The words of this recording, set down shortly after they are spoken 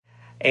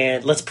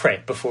And let's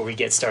pray before we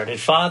get started.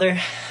 Father,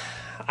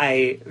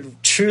 I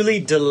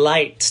truly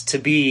delight to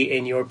be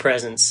in your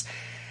presence.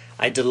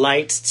 I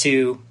delight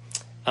to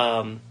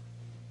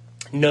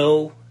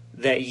know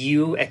that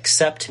you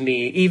accept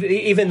me,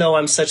 even though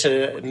I'm such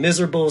a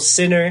miserable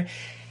sinner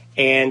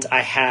and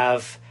I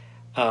have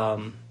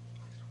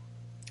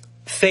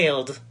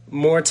failed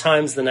more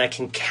times than I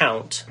can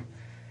count.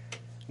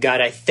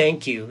 God, I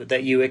thank you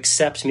that you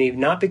accept me,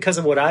 not because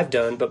of what I've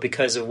done, but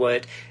because of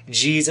what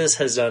Jesus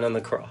has done on the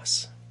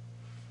cross.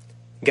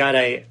 God,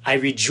 I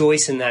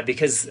rejoice in that,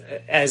 because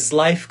as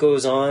life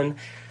goes on,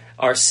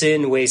 our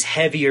sin weighs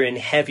heavier and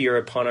heavier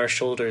upon our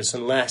shoulders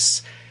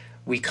unless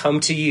we come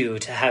to you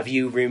to have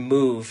you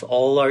remove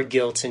all our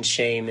guilt and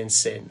shame and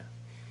sin.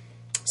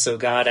 So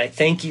God, I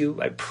thank you.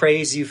 I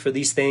praise you for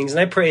these things. And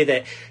I pray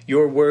that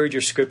your word,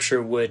 your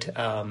scripture would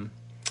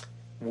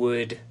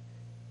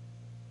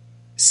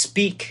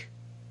speak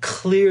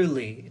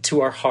clearly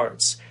to our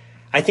hearts.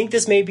 I think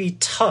this may be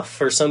tough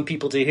for some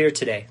people to hear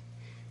today.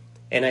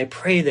 And I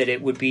pray that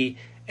it would be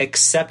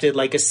accepted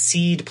like a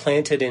seed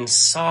planted in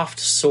soft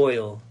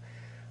soil.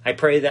 I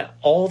pray that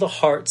all the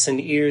hearts and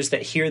ears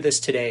that hear this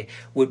today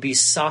would be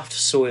soft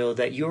soil,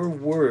 that your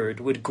word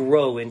would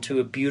grow into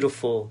a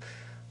beautiful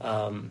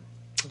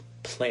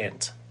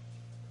plant.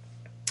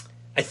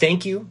 I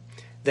thank you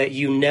that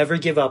you never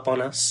give up on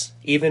us.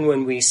 Even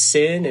when we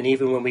sin and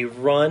even when we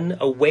run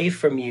away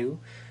from you,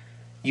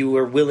 you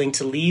are willing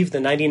to leave the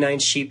 99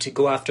 sheep to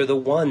go after the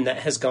one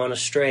that has gone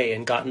astray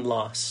and gotten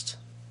lost.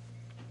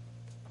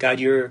 God,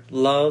 your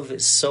love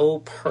is so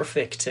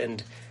perfect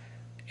and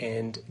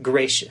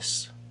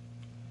gracious.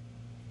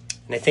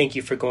 And I thank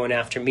you for going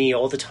after me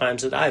all the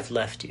times that I've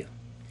left you.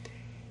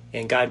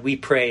 And God, we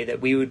pray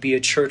that we would be a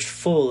church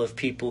full of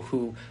people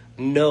who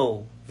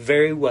know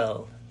very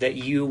well that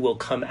you will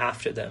come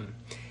after them.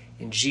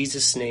 In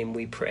Jesus' name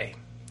we pray.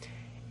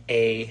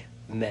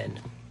 Amen.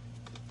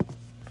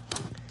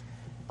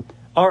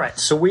 All right,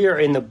 so we are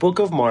in the book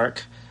of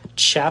Mark,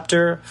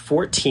 chapter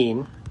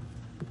 14.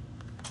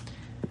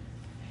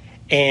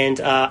 And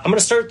I'm going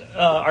to start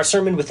our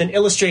sermon with an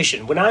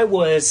illustration. When I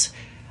was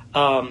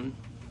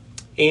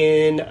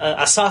in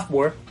a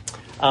sophomore,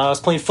 I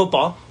was playing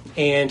football,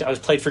 and I was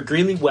played for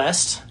Greeley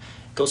West,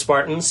 go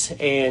Spartans.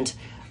 And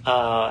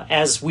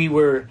as we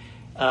went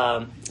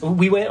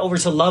over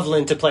to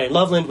Loveland to play.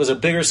 Loveland was a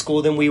bigger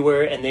school than we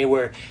were, and they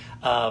were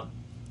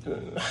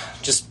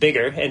just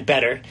bigger and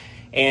better.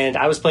 And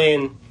I was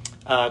playing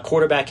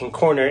quarterback and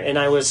corner, and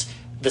I was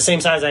the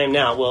same size I am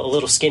now, well, a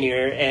little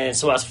skinnier, and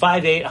so I was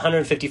 5'8",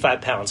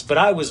 155 pounds. But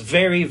I was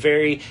very,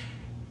 very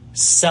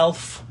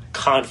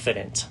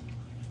self-confident.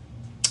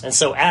 And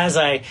so as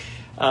I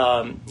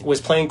was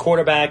playing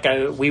quarterback,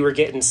 we were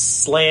getting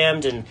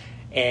slammed,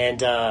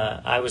 and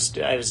I was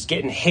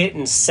getting hit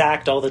and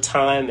sacked all the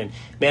time. And,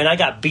 man, I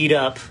got beat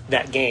up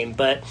that game.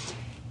 But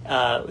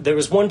there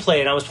was one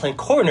play, and I was playing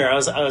corner. I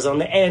was on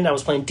the end. I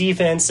was playing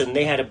defense, and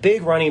they had a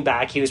big running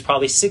back. He was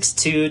probably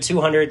 6'2",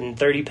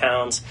 230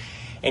 pounds.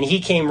 And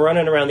he came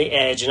running around the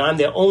edge, and I'm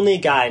the only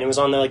guy, and it was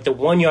on the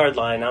 1 yard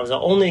line. I was the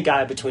only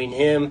guy between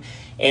him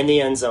and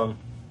the end zone.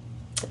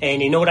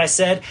 And you know what I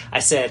said? I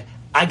said,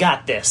 I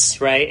got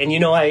this, right? And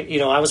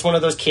I was one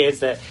of those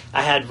kids that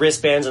I had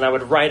wristbands, and I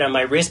would write on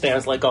my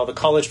wristbands like all the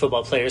college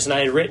football players. And I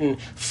had written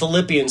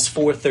Philippians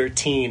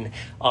 4:13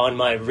 on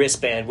my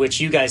wristband,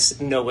 which you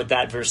guys know what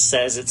that verse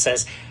says. It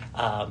says,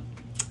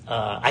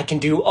 I can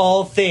do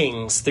all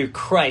things through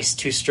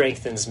Christ who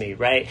strengthens me,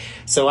 right?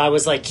 So I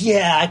was like,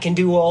 yeah, I can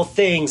do all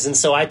things. And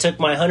so I took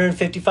my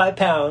 155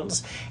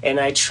 pounds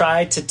and I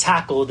tried to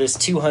tackle this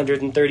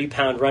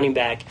 230-pound running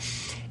back.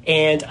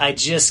 And I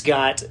just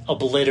got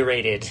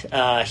obliterated.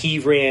 He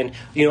ran,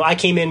 I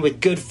came in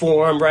with good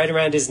form right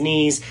around his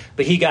knees,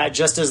 but he got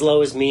just as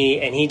low as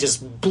me, and he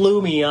just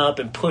blew me up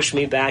and pushed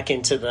me back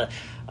into the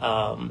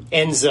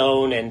end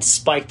zone and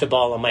spiked the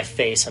ball on my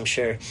face, I'm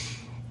sure.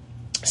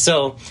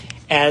 So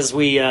as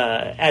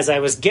I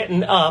was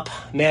getting up,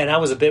 man, I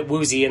was a bit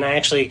woozy, and I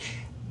actually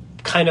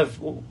kind of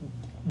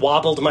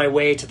wobbled my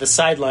way to the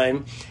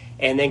sideline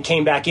and then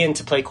came back in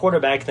to play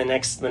quarterback the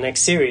next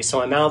series. So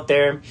I'm out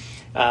there.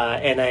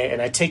 And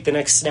I take the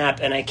next snap,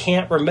 and I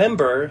can't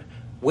remember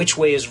which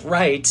way is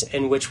right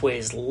and which way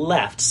is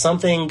left.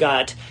 Something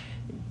got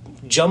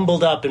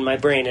jumbled up in my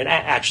brain, and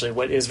actually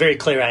what is very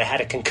clear, I had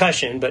a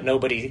concussion, but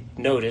nobody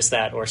noticed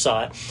that or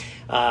saw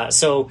it.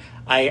 So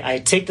I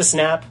take the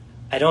snap.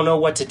 I don't know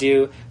what to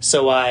do,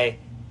 so I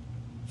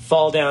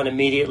fall down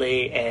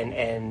immediately,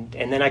 and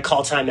then I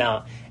call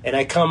timeout, and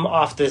I come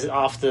off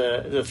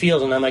the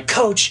field, and I'm like,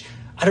 Coach,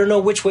 I don't know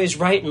which way is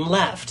right and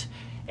left.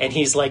 And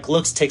he's like,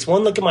 takes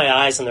one look at my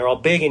eyes, and they're all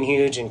big and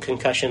huge and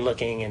concussion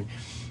looking, and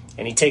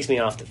he takes me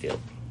off the field.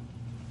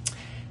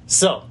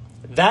 So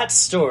that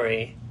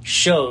story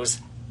shows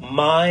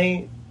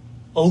my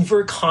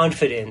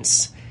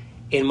overconfidence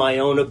in my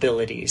own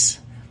abilities.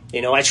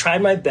 I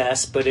tried my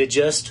best, but it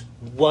just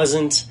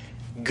wasn't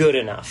good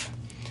enough.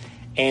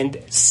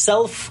 And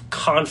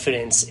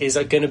self-confidence is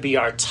going to be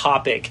our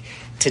topic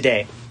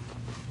today.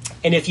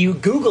 And if you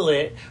Google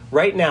it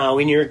right now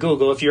in your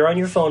Google, if you're on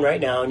your phone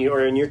right now and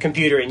you're in your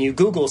computer and you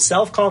Google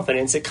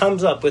self-confidence, it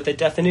comes up with a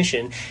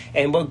definition.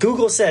 And what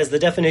Google says, the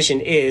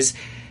definition is,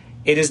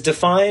 it is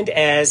defined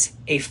as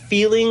a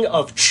feeling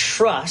of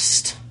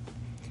trust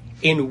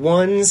in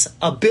one's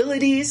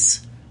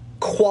abilities,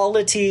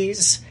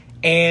 qualities,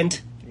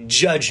 and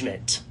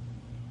judgment.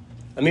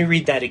 Let me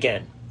read that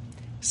again.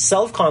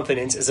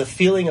 Self-confidence is a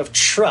feeling of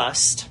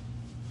trust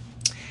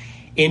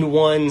in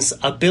one's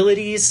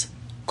abilities,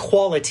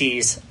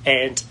 qualities,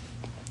 and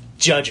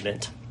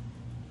judgment.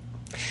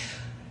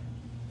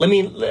 I'm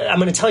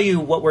going to tell you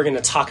what we're going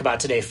to talk about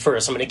today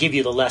first. I'm going to give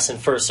you the lesson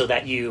first so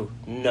that you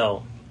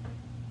know.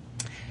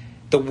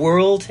 The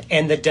world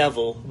and the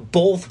devil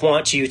both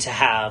want you to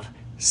have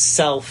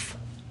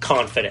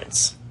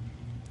self-confidence,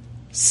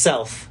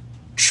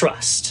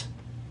 self-trust.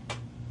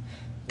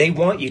 They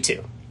want you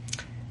to.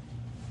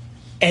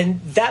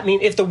 And that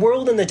means if the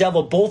world and the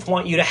devil both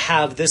want you to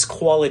have this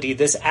quality,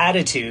 this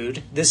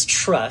attitude, this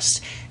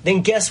trust,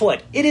 then guess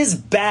what? It is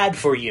bad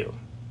for you.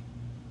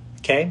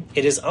 Okay?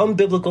 It is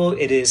unbiblical.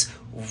 It is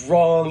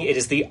wrong. It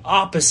is the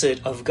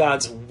opposite of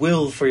God's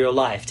will for your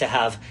life to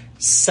have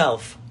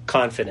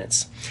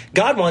self-confidence.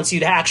 God wants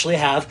you to actually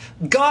have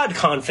God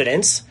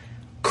confidence,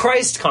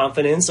 Christ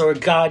confidence, or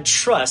God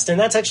trust. And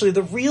that's actually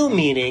the real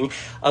meaning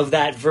of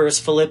that verse,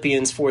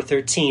 Philippians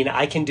 4:13.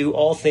 I can do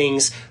all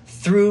things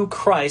through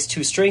Christ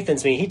who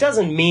strengthens me. He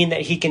doesn't mean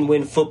that he can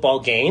win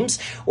football games,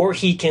 or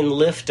he can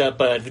lift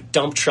up a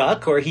dump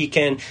truck, or he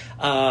can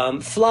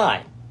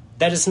fly.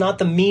 That is not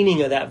the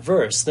meaning of that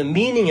verse. The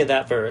meaning of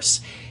that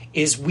verse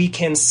is we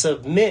can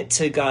submit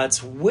to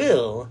God's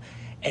will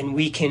and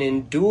we can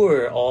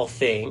endure all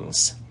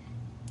things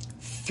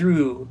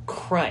through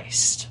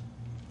Christ.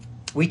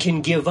 We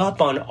can give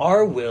up on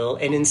our will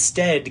and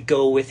instead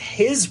go with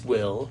his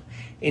will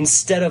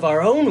instead of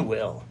our own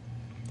will.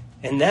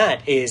 And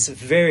that is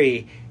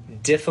very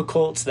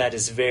difficult. That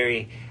is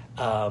very,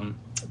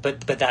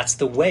 but that's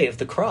the way of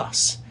the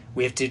cross.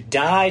 We have to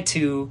die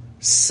to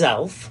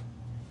self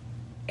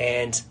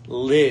and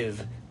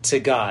live to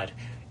God.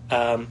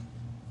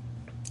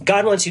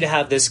 God wants you to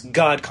have this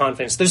God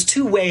confidence. There's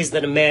two ways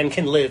that a man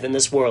can live in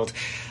this world,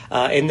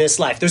 in this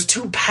life. There's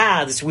two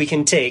paths we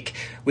can take.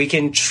 We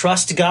can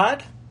trust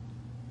God,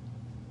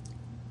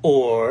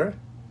 or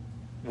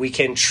we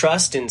can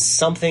trust in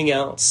something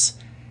else.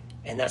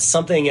 And that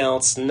something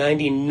else,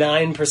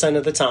 99%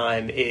 of the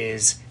time,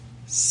 is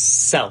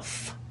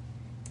self.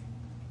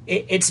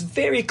 It's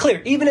very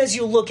clear. Even as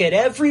you look at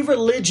every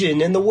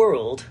religion in the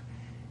world,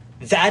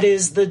 that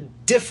is the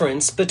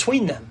difference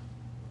between them.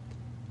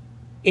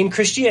 In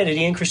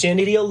Christianity, and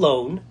Christianity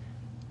alone,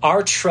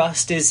 our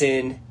trust is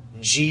in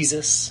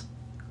Jesus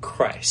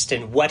Christ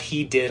and what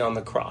he did on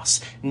the cross.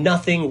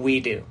 Nothing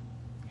we do.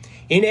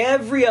 In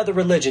every other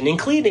religion,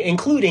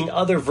 including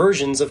other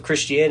versions of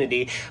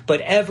Christianity,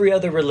 but every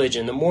other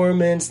religion, the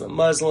Mormons, the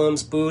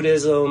Muslims,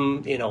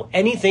 Buddhism,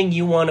 anything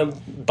you want to,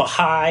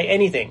 Baha'i,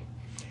 anything,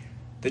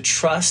 the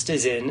trust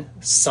is in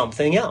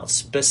something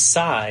else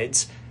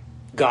besides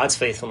God's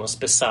faithfulness,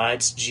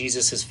 besides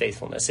Jesus'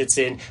 faithfulness. It's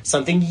in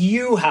something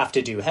you have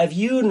to do. Have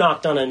you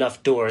knocked on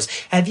enough doors?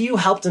 Have you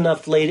helped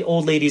enough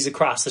old ladies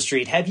across the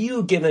street? Have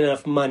you given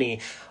enough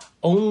money?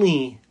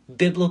 Only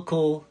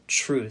biblical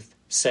truth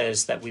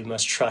says that we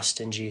must trust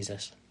in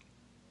Jesus.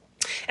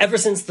 Ever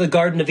since the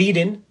Garden of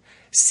Eden,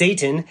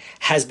 Satan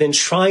has been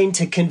trying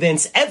to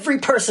convince every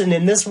person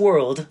in this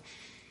world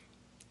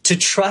to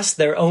trust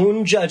their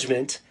own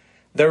judgment,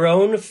 their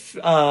own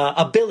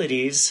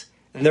abilities,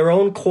 and their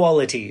own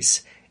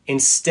qualities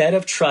instead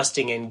of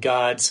trusting in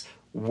God's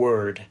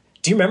word.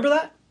 Do you remember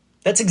that?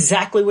 That's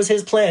exactly was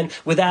his plan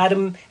with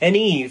Adam and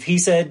Eve. He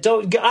said,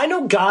 I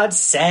know God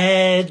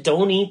said,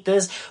 don't eat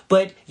this,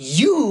 but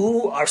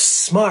you are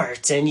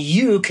smart and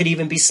you could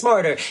even be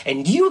smarter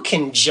and you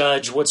can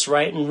judge what's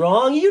right and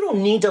wrong. You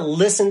don't need to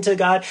listen to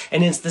God.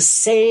 And it's the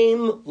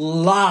same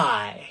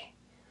lie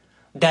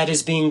that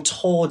is being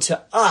told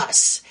to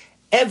us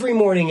every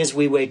morning as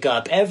we wake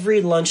up,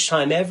 every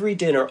lunchtime, every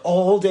dinner,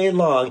 all day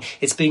long.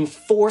 It's being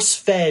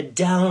force-fed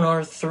down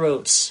our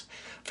throats.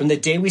 From the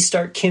day we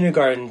start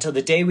kindergarten till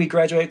the day we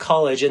graduate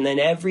college, and then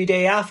every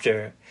day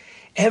after,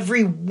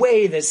 every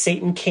way that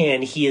Satan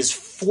can, he is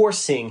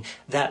forcing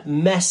that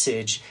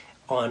message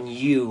on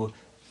you.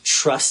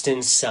 Trust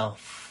in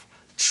self.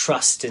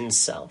 Trust in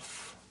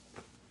self.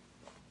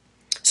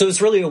 So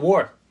it's really a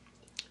war.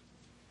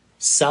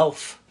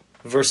 Self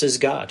versus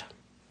God.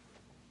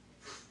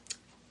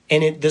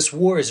 And this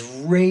war is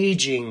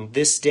raging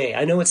this day.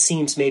 I know it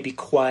seems maybe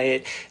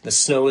quiet. The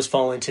snow is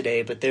falling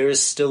today, but there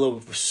is still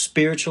a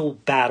spiritual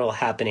battle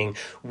happening.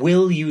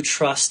 Will you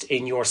trust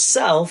in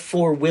yourself,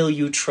 or will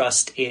you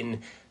trust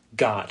in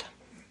God?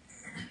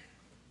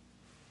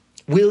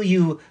 Will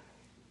you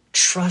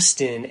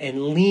trust in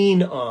and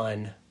lean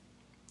on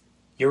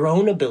your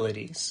own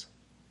abilities,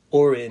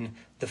 or in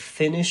the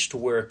finished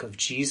work of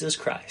Jesus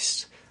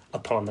Christ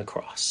upon the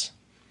cross?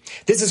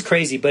 This is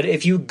crazy, but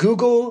if you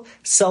Google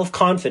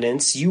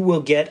self-confidence, you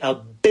will get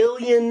 1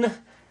 billion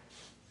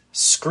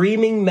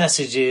screaming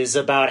messages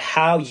about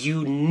how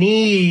you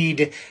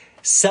need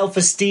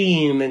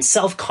self-esteem and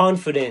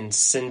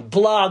self-confidence and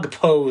blog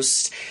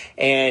posts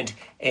and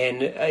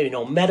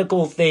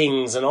medical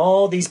things and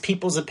all these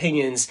people's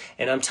opinions.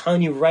 And I'm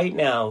telling you right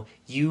now,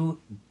 you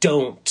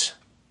don't.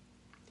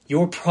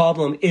 Your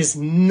problem is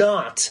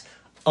not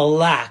a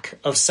lack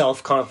of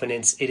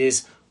self-confidence. It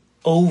is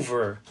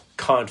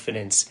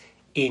overconfidence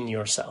in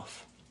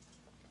yourself.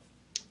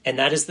 And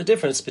that is the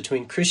difference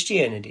between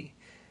Christianity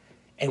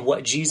and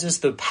what Jesus,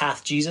 the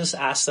path Jesus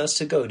asked us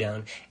to go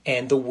down,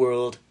 and the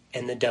world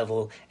and the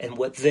devil and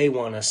what they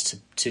want us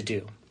to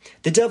do.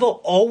 The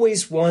devil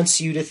always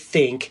wants you to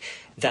think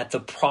that the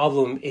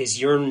problem is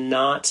you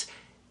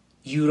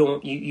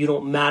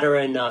don't matter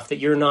enough, that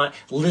you're not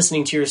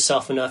listening to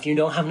yourself enough, you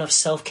don't have enough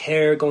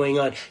self-care going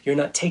on, you're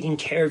not taking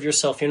care of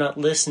yourself, you're not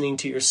listening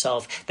to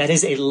yourself. That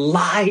is a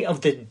lie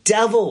of the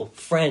devil,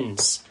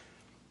 friends.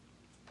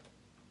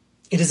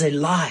 It is a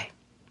lie.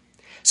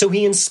 So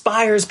he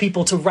inspires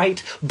people to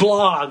write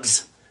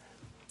blogs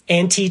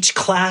and teach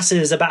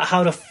classes about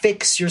how to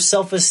fix your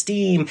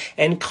self-esteem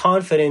and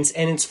confidence,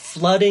 and it's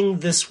flooding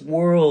this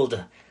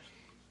world.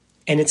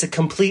 And it's a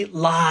complete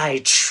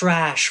lie,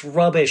 trash,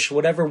 rubbish,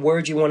 whatever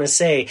word you want to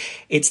say.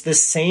 It's the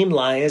same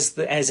lie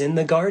as in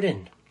the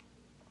garden.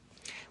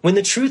 When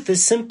the truth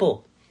is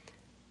simple.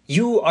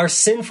 You are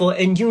sinful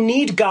and you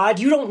need God.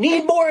 You don't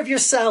need more of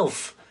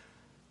yourself.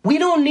 We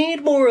don't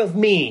need more of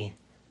me.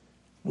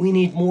 We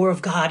need more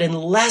of God and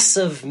less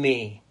of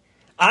me.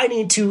 I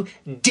need to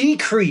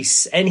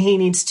decrease and he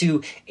needs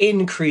to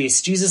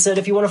increase. Jesus said,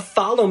 if you want to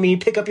follow me,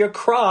 pick up your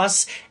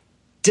cross,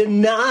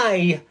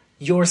 deny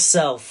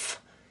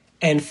yourself,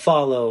 and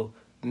follow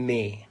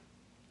me.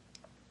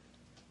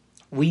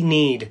 We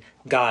need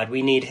God.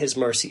 We need his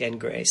mercy and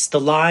grace. The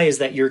lie is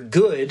that you're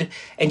good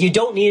and you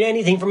don't need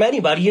anything from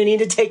anybody. You need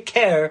to take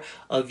care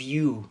of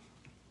you.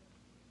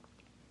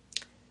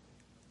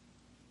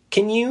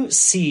 Can you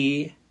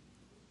see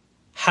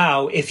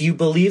how, if you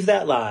believe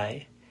that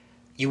lie,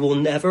 you will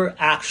never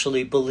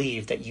actually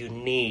believe that you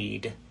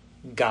need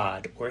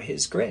God or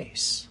his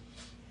grace?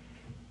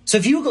 So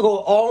if you go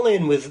all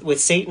in with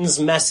Satan's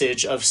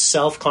message of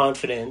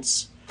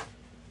self-confidence,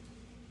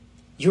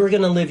 you're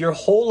going to live your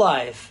whole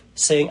life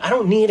saying, I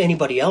don't need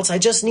anybody else. I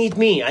just need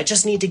me. I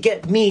just need to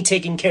get me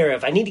taken care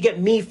of. I need to get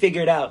me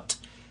figured out.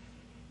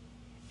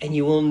 And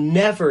you will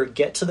never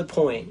get to the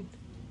point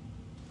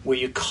where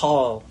you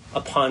call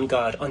upon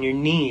God on your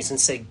knees and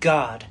say,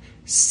 God,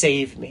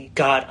 save me.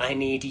 God, I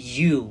need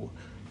you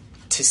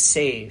to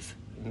save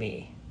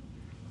me,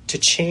 to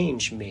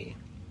change me.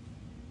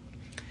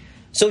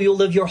 So you'll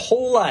live your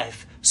whole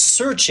life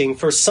searching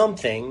for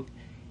something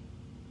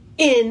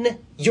in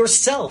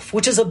yourself,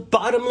 which is a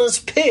bottomless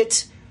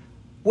pit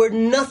where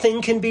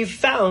nothing can be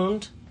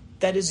found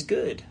that is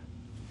good.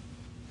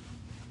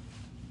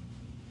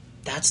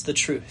 That's the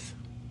truth.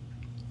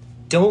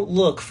 Don't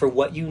look for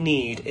what you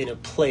need in a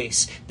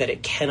place that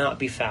it cannot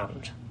be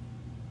found.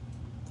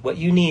 What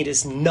you need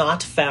is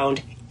not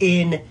found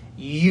in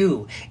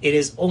you. It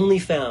is only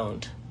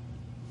found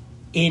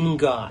in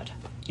God.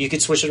 You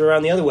could switch it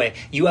around the other way.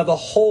 You have a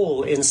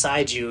hole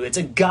inside you. It's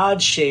a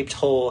God-shaped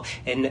hole,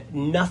 and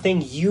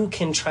nothing you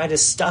can try to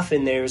stuff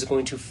in there is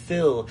going to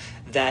fill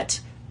that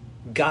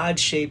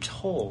God-shaped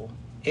hole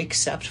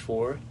except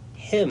for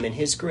him and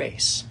his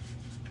grace.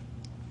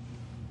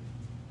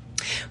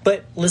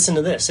 But listen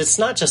to this. It's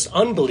not just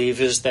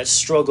unbelievers that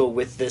struggle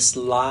with this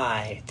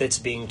lie that's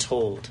being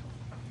told.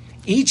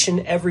 Each and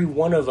every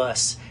one of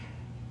us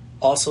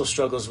also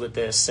struggles with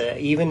this.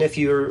 Even if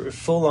you're a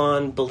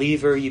full-on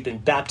believer, you've been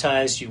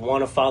baptized, you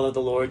want to follow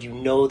the Lord, you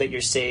know that you're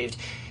saved,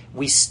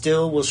 we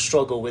still will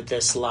struggle with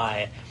this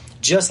lie.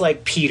 Just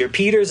like Peter.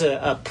 Peter's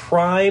a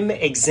prime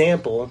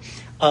example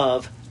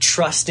of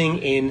trusting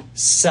in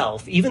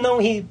self. Even though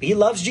he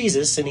loves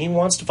Jesus and he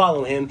wants to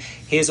follow him,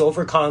 his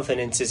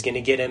overconfidence is going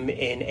to get him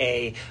in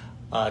a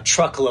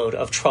truckload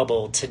of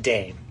trouble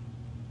today.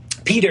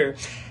 Peter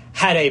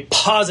had a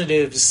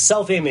positive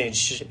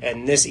self-image,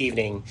 and this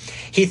evening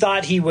he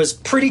thought he was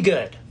pretty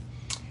good.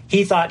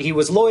 He thought he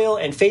was loyal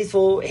and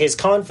faithful. His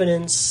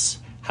confidence,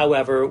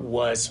 however,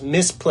 was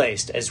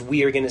misplaced, as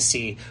we are going to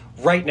see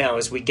right now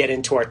as we get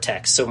into our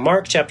text. So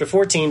Mark chapter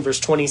 14, verse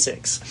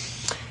 26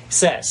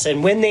 says,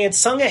 and when they had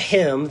sung a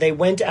hymn, they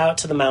went out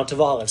to the Mount of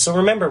Olives. So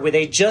remember,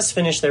 they just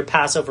finished their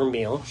Passover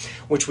meal,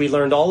 which we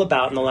learned all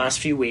about in the last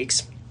few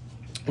weeks.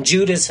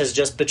 Judas has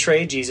just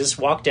betrayed Jesus,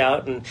 walked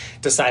out, and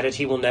decided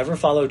he will never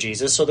follow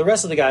Jesus. So the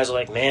rest of the guys are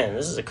like, man,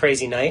 this is a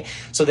crazy night.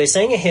 So they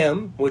sang a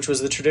hymn, which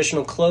was the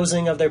traditional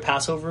closing of their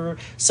Passover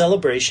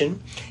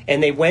celebration,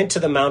 and they went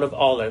to the Mount of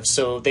Olives.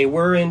 So they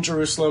were in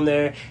Jerusalem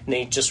there, and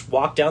they just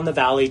walked down the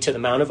valley to the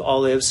Mount of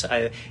Olives.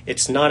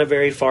 It's not a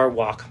very far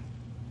walk.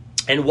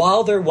 And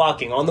while they're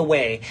walking on the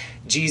way,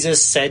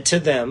 Jesus said to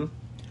them,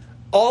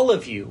 all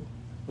of you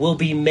will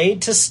be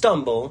made to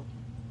stumble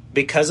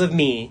because of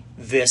me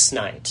this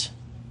night.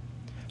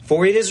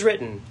 For it is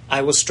written,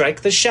 I will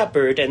strike the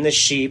shepherd, and the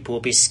sheep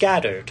will be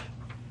scattered.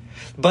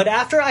 But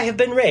after I have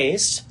been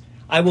raised,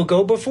 I will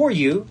go before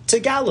you to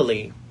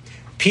Galilee.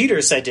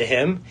 Peter said to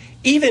him,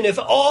 "Even if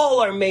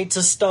all are made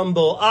to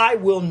stumble, I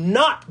will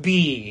not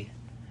be."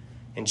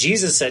 And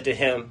Jesus said to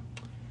him,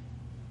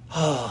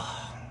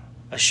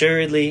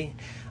 "Assuredly,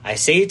 I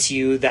say to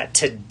you that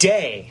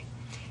today,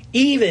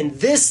 even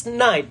this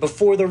night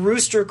before the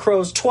rooster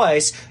crows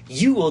twice,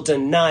 you will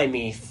deny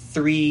me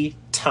 3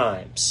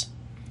 times."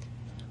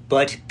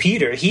 But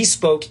Peter, he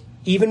spoke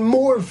even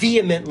more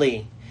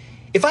vehemently,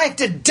 "If I have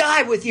to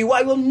die with you,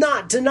 I will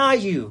not deny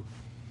you."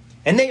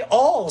 And they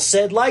all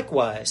said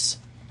likewise.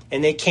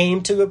 And they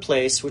came to a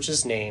place which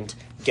is named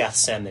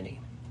Gethsemane.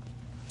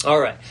 All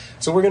right,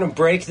 so we're going to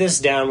break this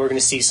down. We're going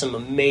to see some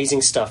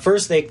amazing stuff.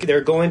 First, they're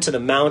going to the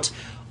Mount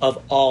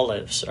of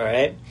Olives, all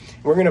right?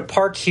 We're going to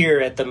park here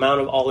at the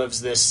Mount of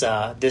Olives, this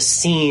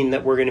scene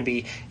that we're going to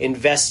be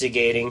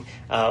investigating.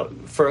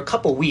 For a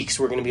couple weeks,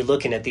 we're going to be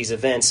looking at these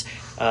events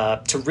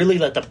to really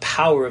let the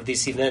power of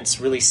these events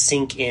really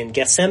sink in.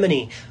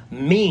 Gethsemane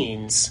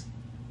means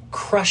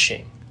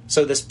crushing.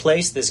 So this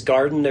place, this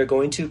garden they're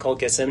going to called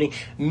Gethsemane,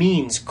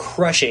 means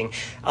crushing.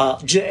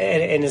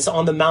 And it's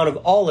on the Mount of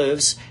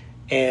Olives.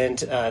 And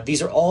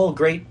these are all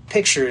great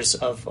pictures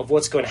of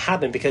what's going to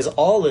happen, because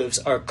olives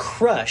are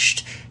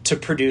crushed to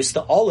produce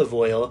the olive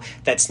oil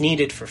that's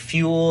needed for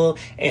fuel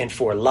and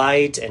for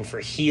light and for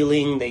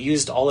healing. They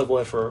used olive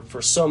oil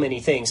for so many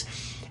things.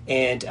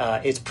 And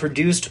it's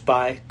produced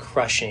by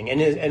crushing.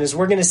 And as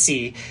we're going to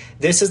see,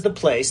 this is the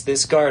place,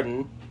 this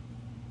garden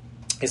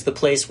is the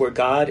place where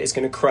God is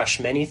going to crush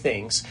many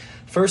things.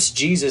 First,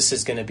 Jesus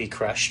is going to be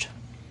crushed.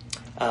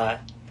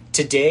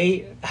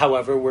 Today,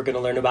 however, we're going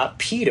to learn about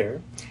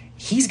Peter.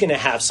 He's going to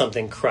have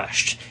something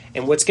crushed.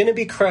 And what's going to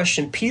be crushed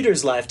in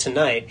Peter's life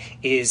tonight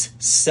is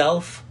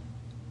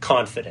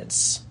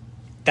self-confidence.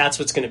 That's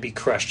what's going to be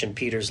crushed in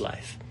Peter's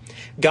life.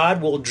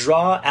 God will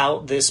draw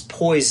out this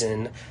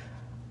poison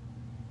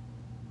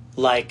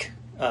like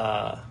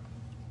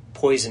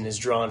poison is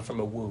drawn from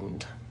a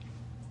wound.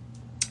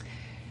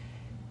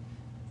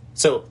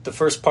 So the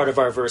first part of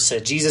our verse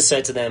said, Jesus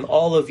said to them,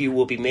 "All of you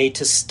will be made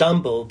to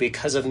stumble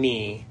because of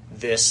me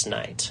this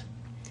night."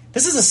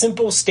 This is a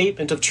simple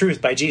statement of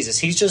truth by Jesus.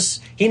 He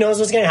knows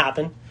what's going to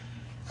happen.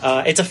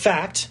 It's a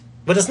fact,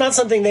 but it's not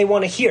something they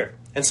want to hear.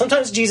 And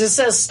sometimes Jesus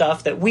says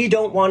stuff that we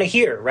don't want to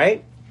hear,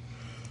 right?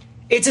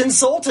 It's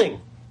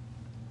insulting.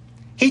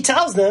 He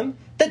tells them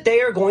that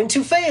they are going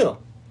to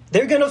fail.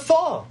 They're going to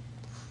fall.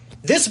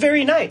 This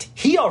very night,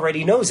 he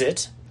already knows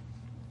it.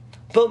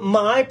 But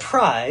my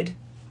pride,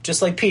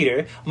 just like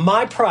Peter,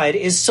 my pride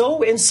is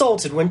so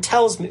insulted when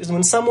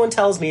someone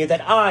tells me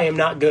that I am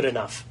not good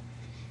enough.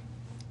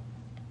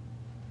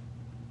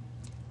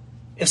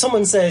 If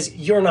someone says,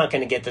 "You're not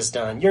going to get this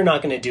done, you're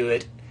not going to do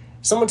it,"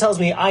 someone tells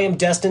me I am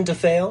destined to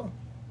fail,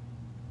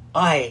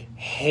 I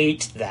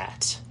hate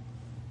that.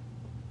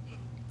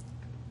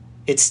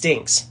 It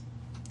stinks.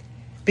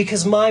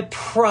 Because my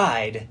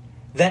pride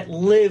that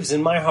lives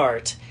in my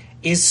heart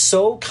is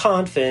so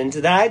confident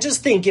that I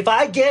just think if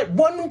I get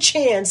one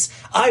chance,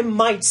 I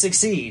might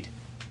succeed.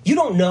 You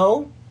don't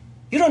know.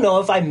 You don't know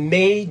if I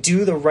may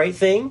do the right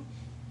thing.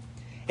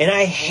 And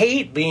I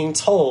hate being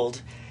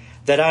told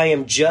that I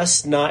am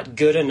just not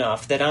good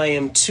enough, that I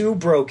am too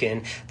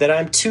broken, that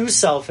I'm too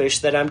selfish,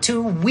 that I'm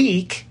too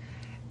weak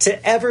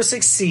to ever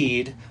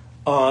succeed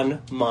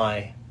on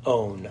my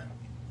own.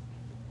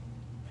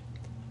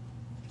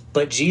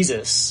 But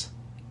Jesus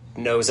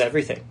knows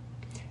everything.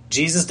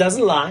 Jesus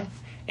doesn't lie,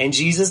 and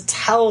Jesus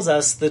tells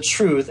us the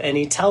truth, and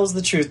he tells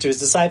the truth to his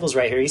disciples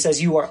right here. He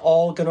says, you are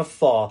all going to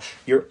fall.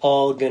 You're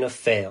all going to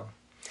fail.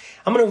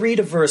 I'm going to read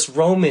a verse,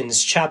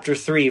 Romans chapter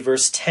 3,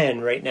 verse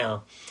 10 right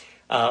now,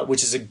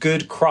 which is a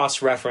good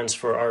cross-reference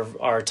for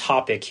our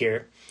topic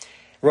here.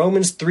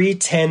 Romans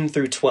 3:10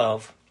 through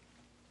 12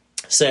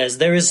 says,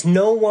 there is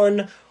no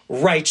one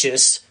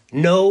righteous,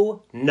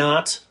 no,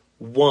 not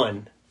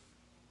one.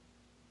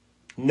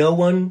 No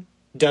one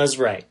does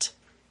right.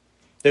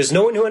 There's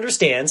no one who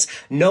understands,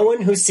 no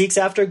one who seeks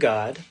after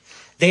God.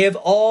 They have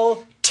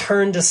all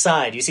turned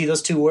aside. You see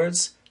those two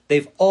words?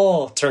 They've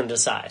all turned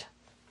aside.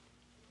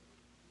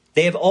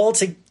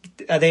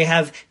 They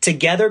have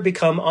together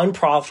become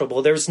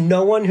unprofitable. There's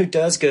no one who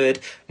does good,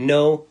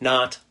 no,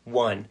 not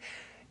one.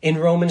 In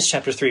Romans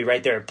chapter 3,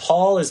 right there,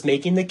 Paul is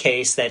making the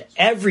case that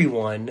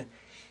everyone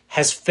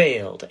has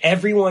failed.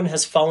 Everyone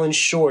has fallen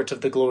short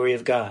of the glory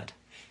of God.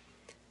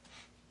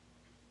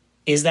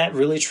 Is that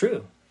really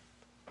true?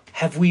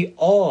 Have we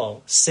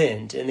all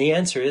sinned? And the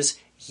answer is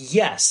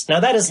yes.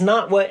 Now, that is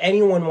not what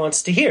anyone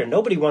wants to hear.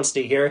 Nobody wants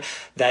to hear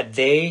that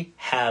they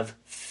have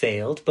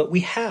failed, but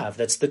we have.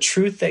 That's the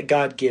truth that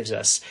God gives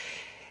us.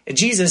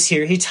 Jesus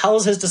here, he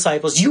tells his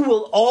disciples, you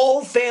will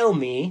all fail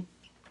me.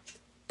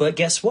 But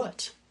guess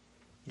what?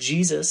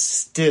 Jesus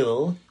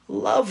still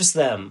loves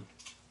them.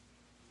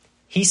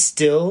 He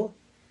still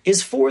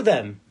is for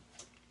them.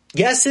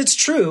 Yes, it's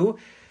true,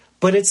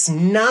 but it's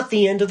not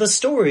the end of the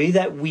story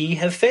that we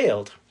have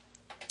failed.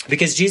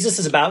 Because Jesus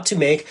is about to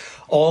make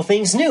all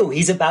things new.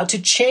 He's about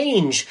to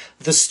change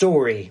the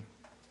story.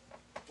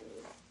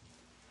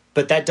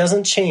 But that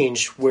doesn't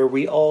change where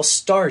we all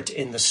start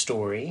in the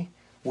story.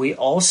 We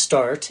all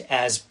start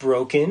as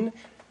broken,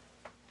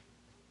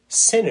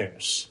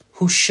 sinners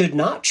who should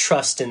not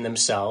trust in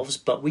themselves,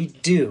 but we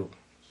do.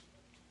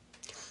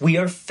 We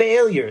are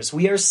failures.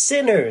 We are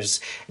sinners.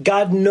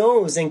 God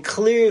knows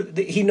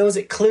he knows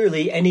it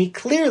clearly, and he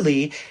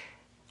clearly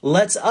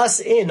lets us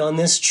in on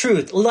this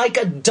truth. Like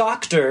a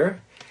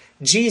doctor,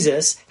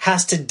 Jesus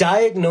has to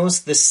diagnose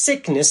the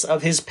sickness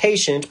of his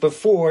patient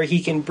before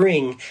he can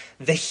bring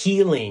the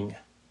healing.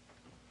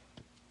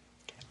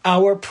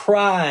 Our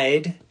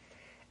pride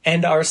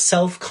and our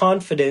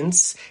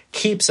self-confidence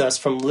keeps us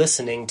from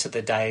listening to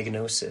the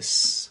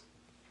diagnosis.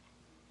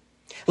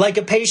 Like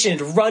a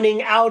patient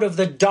running out of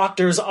the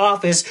doctor's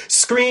office,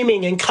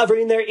 screaming and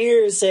covering their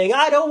ears, saying,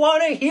 "I don't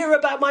want to hear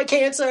about my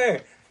cancer."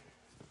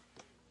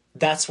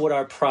 That's what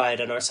our pride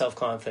and our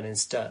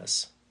self-confidence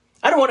does.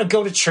 I don't want to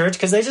go to church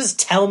because they just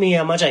tell me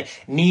how much I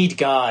need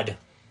God.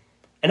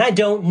 And I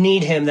don't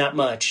need him that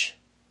much.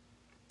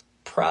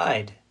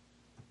 Pride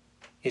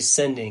is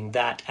sending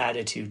that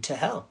attitude to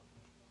hell.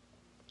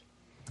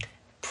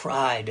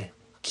 Pride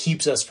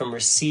keeps us from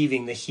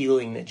receiving the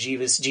healing that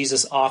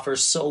Jesus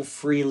offers so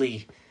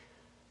freely.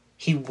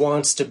 He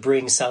wants to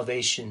bring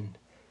salvation,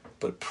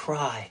 but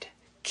pride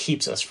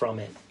keeps us from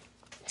it.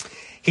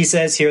 He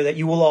says here that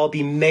you will all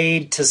be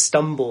made to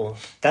stumble.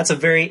 That's a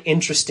very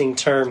interesting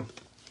term.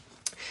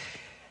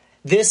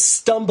 This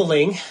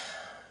stumbling,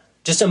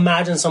 just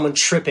imagine someone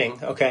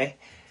tripping, okay?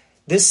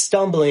 This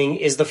stumbling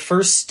is the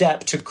first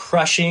step to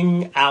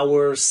crushing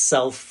our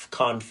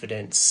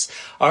self-confidence.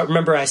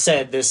 Remember I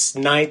said this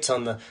night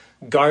on the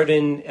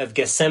Garden of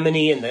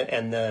Gethsemane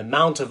and the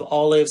Mount of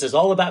Olives is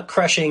all about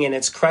crushing, and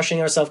it's crushing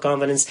our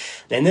self-confidence.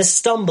 And this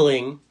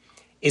stumbling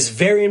is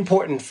very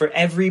important for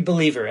every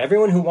believer.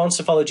 Everyone who wants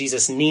to follow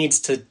Jesus needs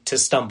to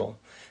stumble.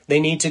 They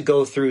need to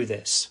go through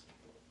this.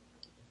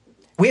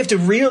 We have to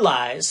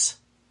realize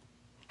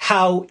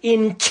how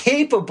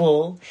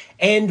incapable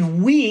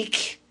and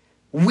weak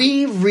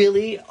we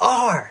really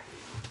are.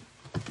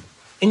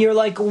 And you're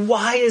like,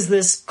 why is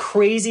this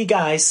crazy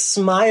guy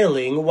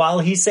smiling while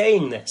he's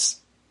saying this?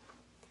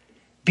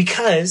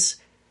 Because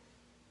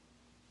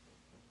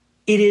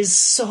it is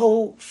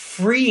so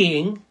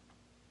freeing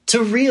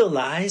to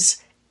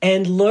realize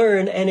and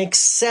learn and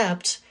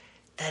accept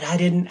that I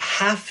didn't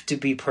have to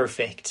be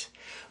perfect,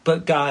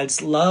 but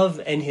God's love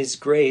and his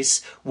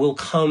grace will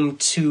come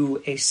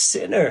to a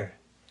sinner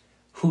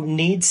who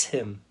needs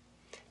him.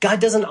 God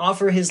doesn't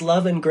offer his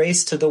love and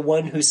grace to the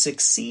one who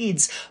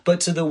succeeds, but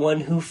to the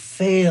one who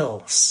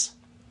fails.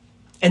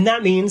 And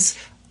that means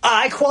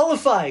I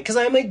qualify because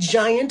I'm a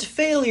giant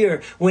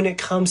failure when it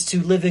comes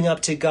to living up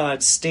to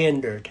God's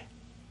standard.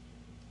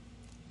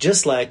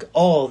 Just like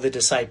all the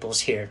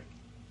disciples here.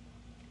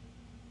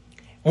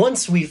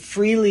 Once we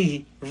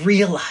freely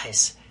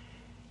realize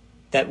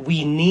that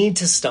we need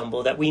to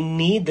stumble, that we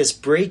need this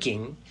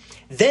breaking,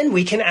 then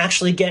we can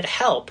actually get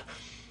help.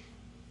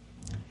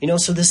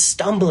 So this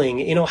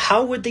stumbling,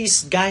 how would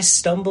these guys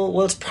stumble?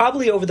 Well, it's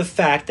probably over the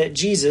fact that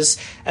Jesus,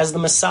 as the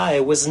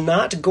Messiah, was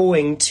not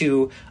going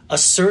to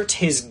assert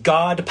his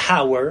God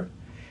power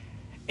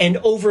and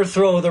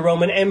overthrow the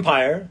Roman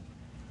Empire,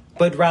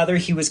 but rather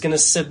he was going to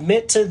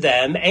submit to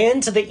them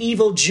and to the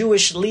evil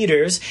Jewish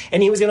leaders,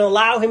 and he was going to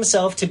allow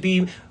himself to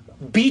be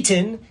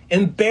beaten,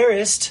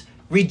 embarrassed,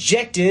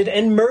 rejected,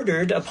 and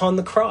murdered upon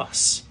the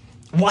cross.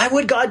 Why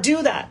would God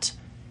do that?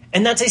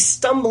 And that's a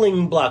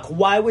stumbling block.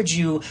 Why would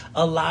you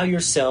allow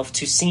yourself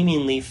to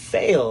seemingly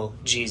fail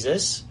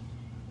Jesus?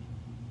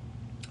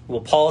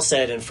 Well, Paul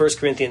said in 1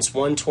 Corinthians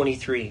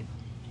 1:23,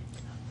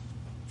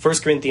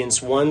 1 Corinthians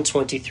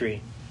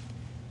 1:23,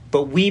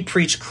 but we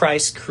preach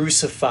Christ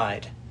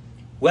crucified.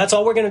 Well, that's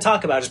all we're going to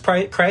talk about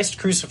is Christ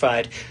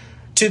crucified.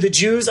 To the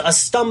Jews, a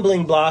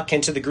stumbling block,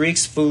 and to the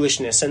Greeks,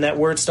 foolishness. And that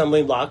word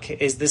stumbling block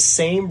is the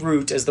same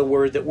root as the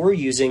word that we're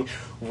using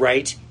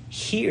right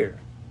here.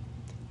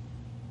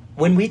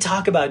 When we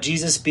talk about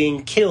Jesus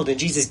being killed and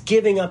Jesus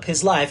giving up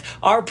his life,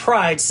 our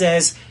pride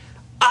says,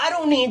 I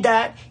don't need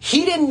that.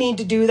 He didn't need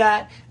to do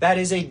that. That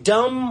is a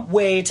dumb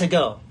way to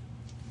go.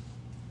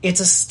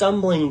 It's a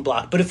stumbling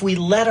block. But if we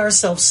let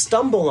ourselves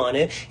stumble on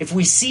it, if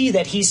we see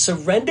that he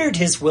surrendered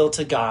his will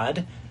to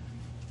God,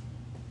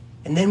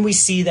 and then we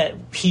see that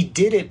he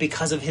did it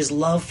because of his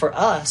love for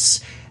us,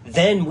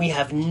 then we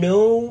have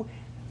no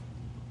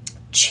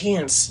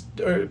chance,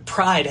 or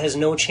pride has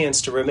no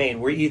chance to remain.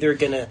 We're either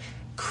going to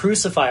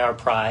crucify our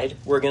pride,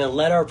 we're going to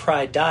let our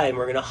pride die, and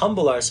we're going to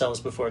humble ourselves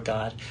before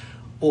God,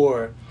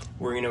 or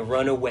we're going to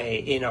run away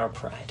in our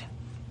pride.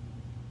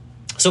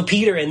 So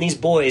Peter and these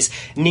boys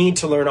need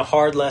to learn a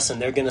hard lesson.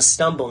 They're going to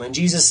stumble. And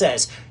Jesus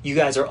says, you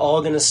guys are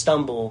all going to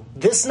stumble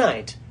this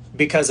night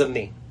because of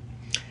me.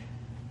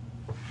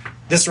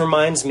 This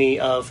reminds me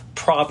of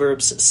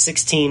Proverbs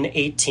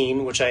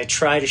 16:18, which I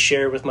try to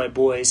share with my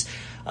boys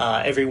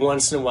every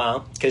once in a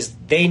while because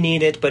they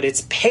need it, but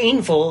it's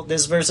painful.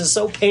 This verse is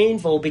so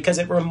painful because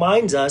it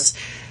reminds us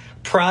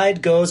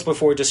pride goes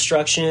before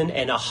destruction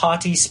and a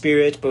haughty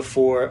spirit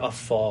before a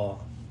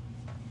fall.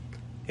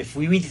 If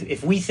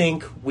we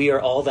think we are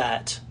all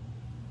that,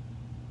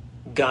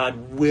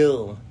 God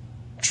will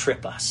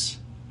trip us.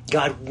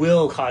 God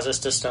will cause us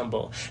to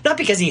stumble. Not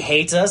because he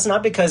hates us,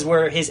 not because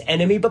we're his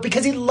enemy, but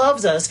because he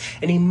loves us,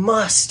 and he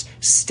must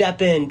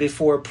step in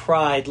before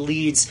pride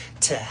leads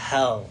to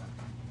hell.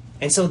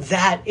 And so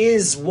that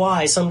is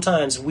why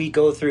sometimes we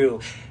go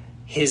through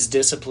his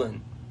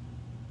discipline.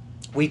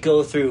 We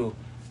go through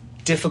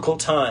difficult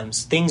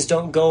times. Things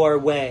don't go our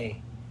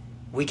way.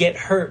 We get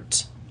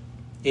hurt.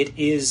 It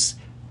is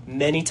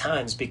many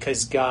times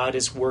because God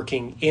is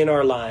working in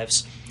our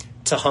lives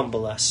to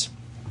humble us.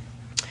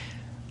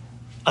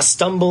 A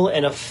stumble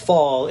and a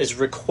fall is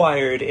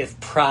required if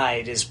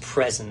pride is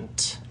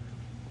present.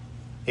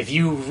 If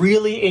you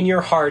really in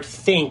your heart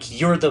think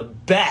you're the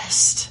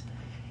best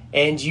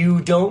and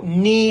you don't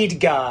need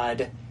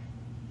God,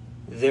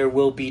 there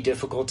will be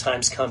difficult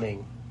times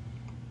coming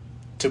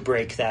to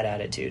break that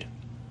attitude.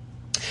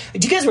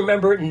 Do you guys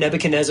remember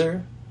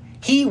Nebuchadnezzar?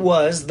 He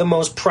was the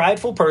most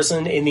prideful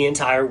person in the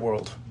entire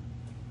world.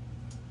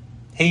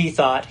 He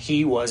thought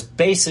he was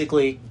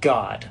basically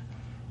God.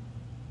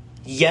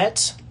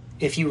 Yet,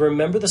 if you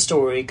remember the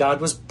story,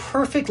 God was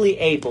perfectly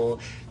able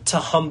to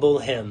humble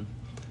him.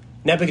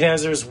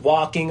 Nebuchadnezzar's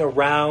walking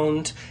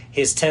around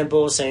his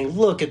temple saying,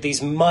 "Look at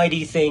these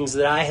mighty things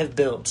that I have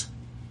built.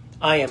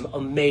 I am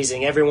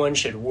amazing. Everyone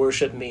should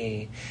worship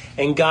me."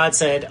 And God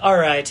said, "All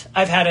right,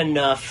 I've had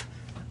enough.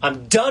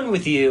 I'm done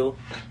with you."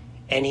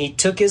 And he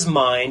took his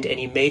mind and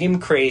he made him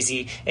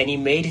crazy and he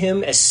made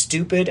him as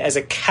stupid as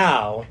a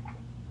cow.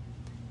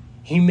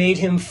 He made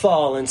him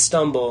fall and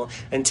stumble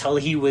until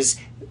he was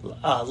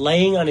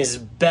laying on his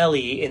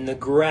belly in the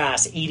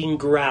grass, eating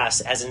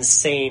grass as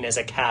insane as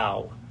a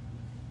cow.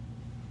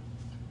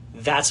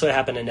 That's what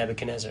happened to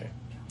Nebuchadnezzar.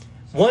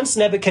 Once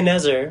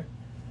Nebuchadnezzar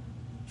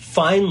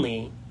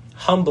finally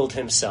humbled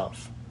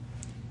himself,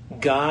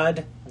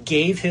 God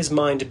gave his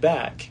mind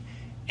back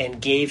and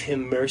gave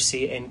him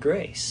mercy and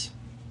grace.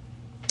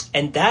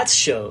 And that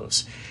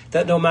shows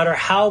that no matter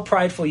how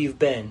prideful you've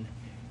been,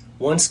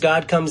 once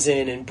God comes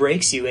in and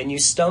breaks you and you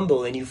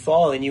stumble and you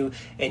fall and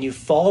you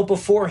fall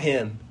before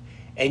him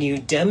and you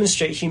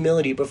demonstrate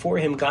humility before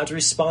him, God's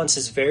response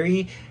is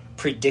very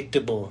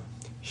predictable.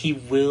 He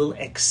will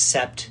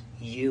accept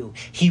you.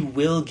 He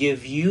will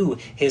give you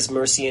his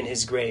mercy and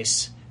his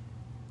grace.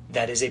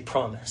 That is a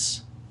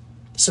promise.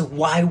 So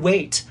why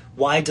wait?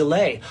 Why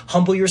delay?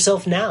 Humble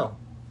yourself now.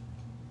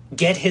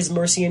 Get his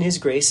mercy and his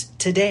grace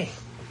today.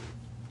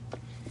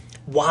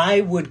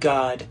 Why would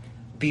God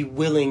be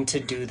willing to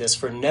do this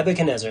for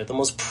Nebuchadnezzar, the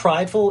most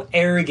prideful,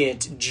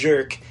 arrogant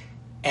jerk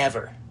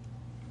ever?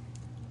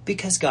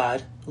 Because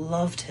God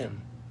loved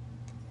him,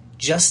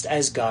 just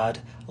as God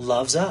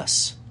loves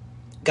us.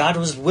 God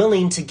was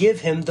willing to give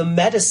him the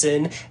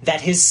medicine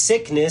that his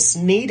sickness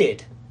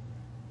needed.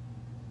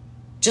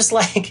 Just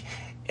like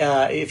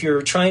if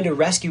you're trying to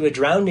rescue a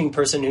drowning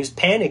person who's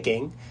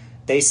panicking,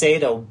 they say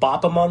to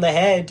bop them on the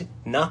head,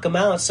 knock them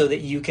out so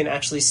that you can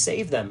actually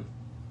save them.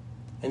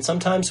 And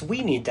sometimes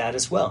we need that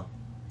as well.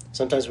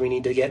 Sometimes we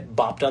need to get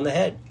bopped on the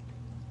head.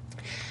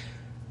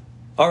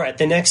 All right,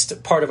 the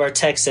next part of our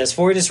text says,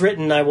 "For it is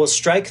written, I will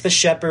strike the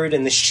shepherd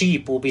and the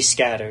sheep will be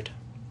scattered."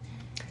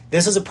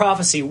 This is a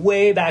prophecy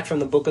way back from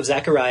the book of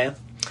Zechariah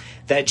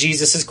that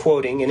Jesus is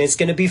quoting, and it's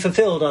going to be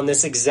fulfilled on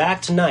this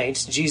exact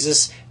night.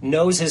 Jesus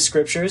knows his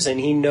scriptures, and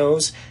he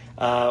knows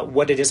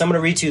what it is. I'm going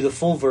to read to you the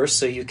full verse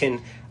so you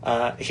can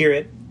hear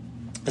it.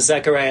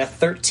 Zechariah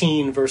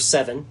 13, verse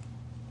 7.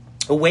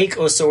 "Awake,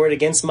 O sword,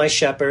 against my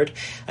shepherd,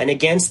 and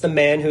against the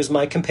man who is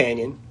my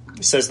companion,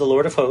 says the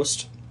Lord of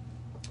hosts.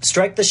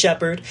 Strike the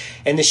shepherd,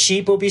 and the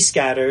sheep will be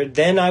scattered.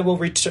 Then I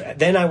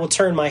will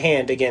turn my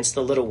hand against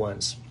the little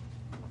ones."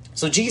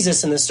 So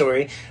Jesus in this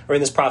story, or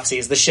in this prophecy,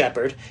 is the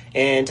shepherd,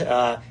 and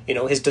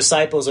his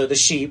disciples are the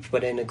sheep,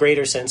 but in a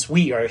greater sense,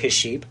 we are his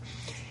sheep.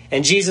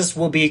 And Jesus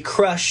will be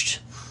crushed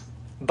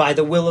by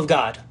the will of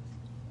God.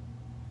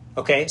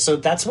 Okay, so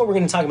that's what we're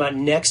going to talk about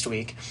next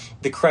week,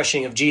 the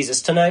crushing of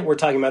Jesus. Tonight we're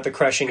talking about the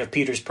crushing of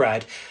Peter's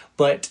pride,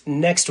 but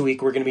next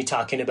week we're going to be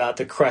talking about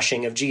the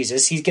crushing of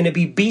Jesus. He's going to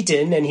be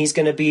beaten, and he's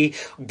going to be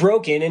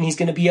broken, and he's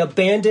going to be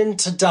abandoned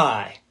to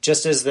die,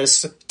 just as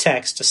this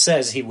text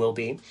says he will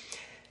be.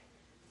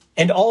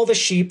 And all the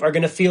sheep are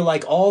going to feel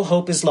like all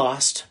hope is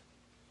lost.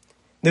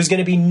 There's going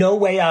to be no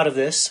way out of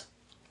this.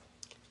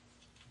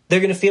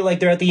 They're going to feel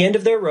like they're at the end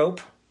of their rope,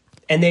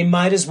 and they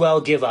might as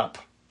well give up.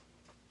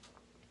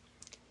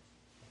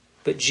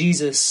 But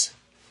Jesus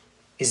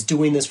is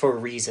doing this for a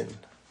reason.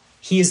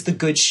 He is the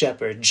good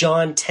shepherd.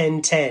 John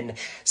 10:10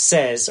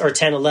 says, or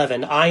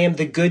 10:11, "I am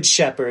the good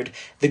shepherd.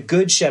 The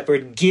good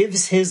shepherd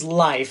gives his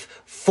life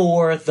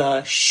for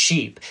the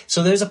sheep."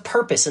 So there's a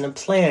purpose and a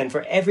plan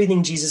for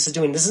everything Jesus is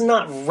doing. This is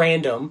not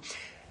random.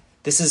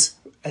 This is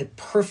a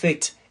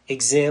perfect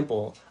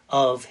example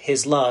of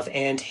his love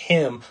and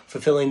him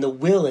fulfilling the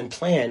will and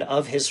plan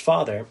of his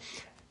Father.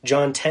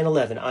 John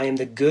 10:11, "I am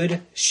the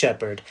good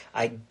shepherd.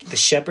 The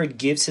shepherd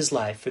gives his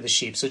life for the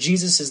sheep." So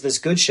Jesus is this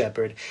good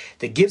shepherd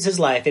that gives his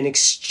life in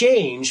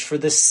exchange for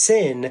the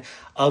sin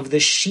of the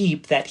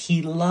sheep that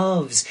he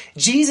loves.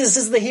 Jesus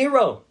is the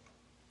hero.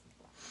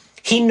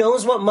 He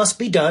knows what must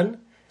be done.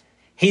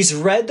 He's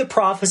read the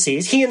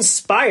prophecies. He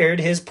inspired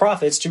his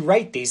prophets to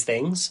write these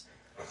things.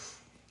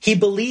 He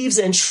believes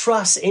and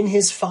trusts in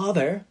his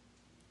Father.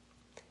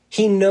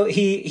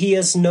 He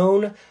has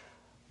known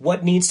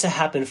what needs to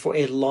happen for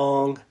a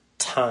long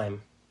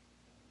time.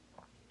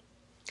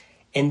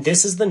 And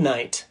this is the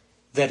night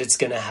that it's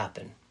going to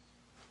happen.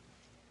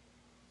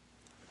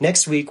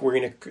 Next week, we're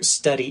going to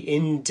study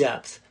in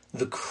depth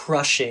the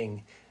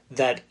crushing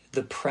that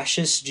the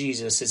precious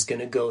Jesus is going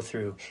to go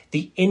through.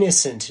 The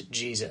innocent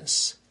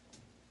Jesus,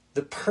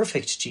 the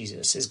perfect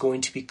Jesus, is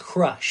going to be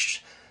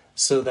crushed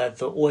so that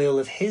the oil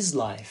of his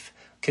life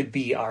could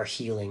be our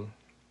healing.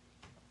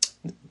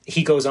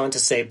 He goes on to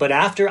say, but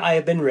after I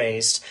have been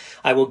raised,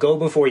 I will go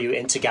before you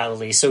into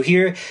Galilee. So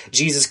here,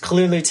 Jesus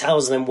clearly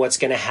tells them what's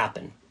going to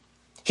happen.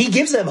 He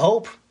gives them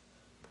hope.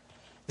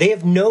 They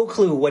have no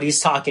clue what he's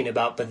talking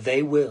about, but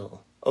they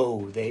will.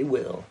 Oh, they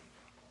will.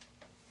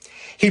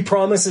 He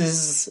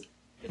promises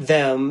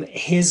them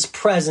his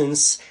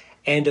presence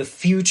and a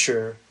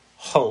future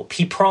hope.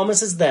 He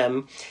promises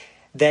them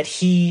that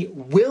he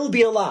will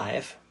be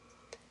alive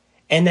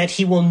and that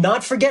he will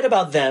not forget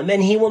about them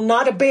and he will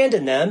not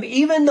abandon them,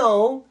 even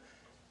though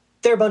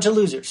they're a bunch of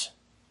losers,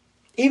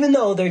 even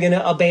though they're going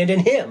to abandon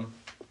him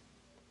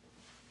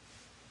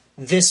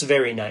this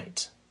very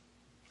night.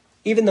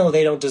 Even though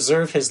they don't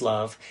deserve his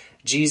love,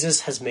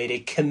 Jesus has made a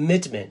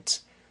commitment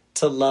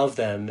to love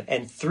them,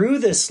 and through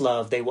this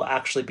love, they will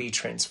actually be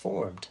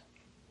transformed.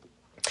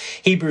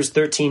 Hebrews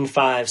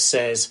 13:5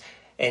 says,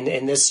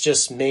 and this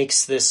just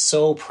makes this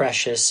so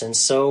precious and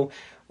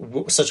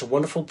such a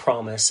wonderful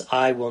promise,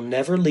 I will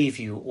never leave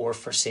you or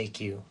forsake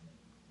you.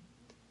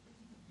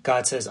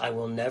 God says, I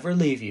will never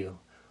leave you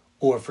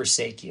or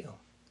forsake you.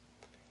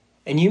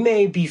 And you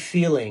may be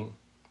feeling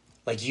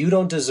like you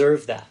don't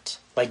deserve that.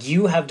 Like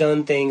you have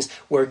done things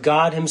where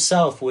God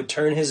himself would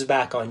turn his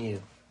back on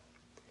you.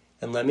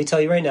 And let me tell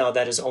you right now,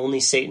 that is only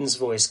Satan's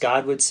voice.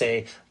 God would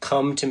say,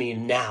 come to me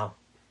now.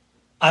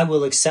 I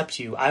will accept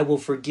you. I will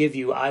forgive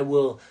you. I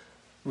will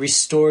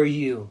restore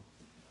you.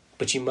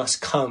 But you must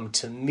come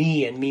to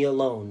me and me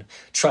alone,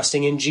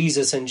 trusting in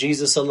Jesus and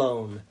Jesus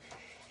alone,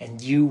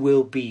 and you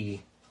will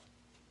be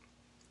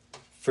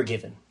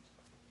forgiven.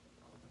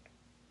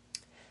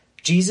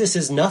 Jesus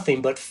is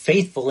nothing but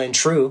faithful and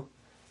true.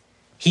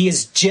 He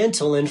is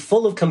gentle and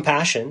full of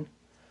compassion.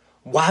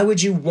 Why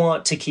would you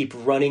want to keep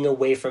running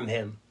away from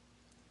him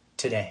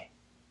today?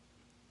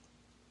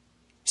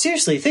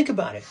 Seriously, think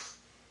about it.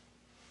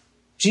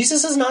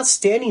 Jesus is not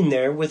standing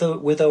there with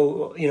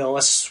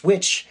a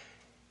switch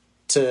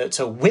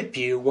to whip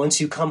you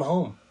once you come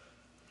home.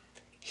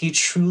 He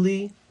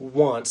truly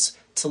wants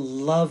to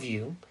love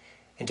you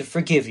and to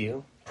forgive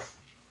you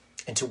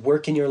and to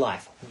work in your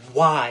life.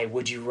 Why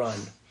would you run?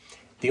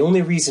 The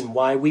only reason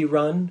why we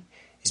run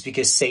is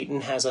because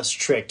Satan has us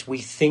tricked. We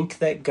think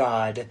that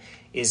God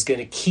is going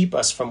to keep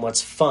us from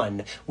what's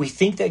fun. We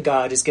think that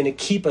God is going to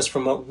keep us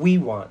from what we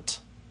want.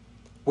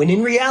 When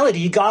in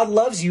reality, God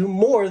loves you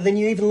more than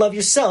you even love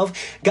yourself.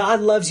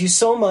 God loves you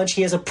so much.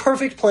 He has a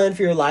perfect plan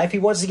for your life. He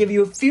wants to give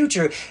you a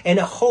future and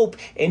a hope.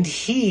 And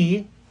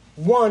he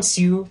wants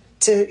you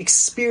to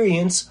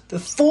experience the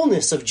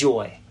fullness of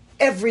joy.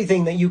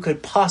 Everything that you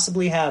could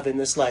possibly have in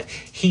this life,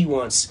 he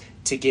wants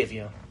to give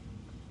you.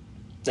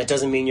 That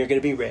doesn't mean you're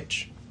going to be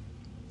rich.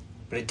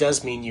 But it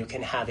does mean you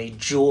can have a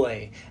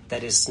joy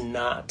that is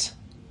not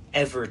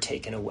ever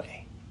taken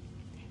away.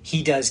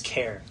 He does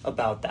care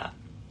about that.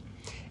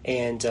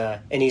 And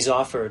he's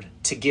offered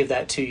to give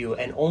that to you.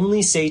 And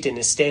only Satan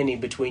is standing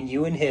between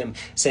you and him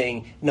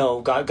saying,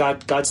 no,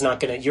 God's not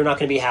going to, you're not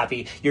going to be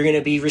happy. You're going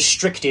to be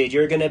restricted.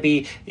 You're going to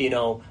be,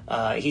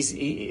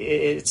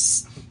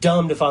 it's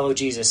dumb to follow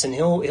Jesus. And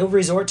he'll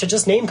resort to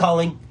just name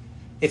calling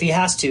if he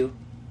has to.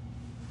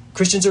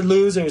 Christians are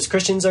losers.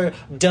 Christians are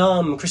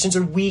dumb. Christians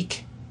are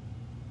weak.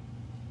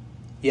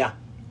 Yeah.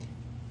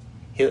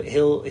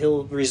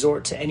 He'll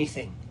resort to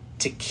anything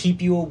to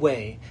keep you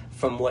away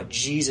from what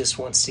Jesus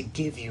wants to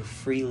give you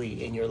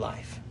freely in your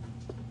life.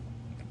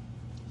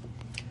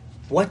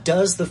 What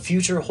does the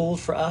future hold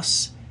for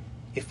us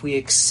if we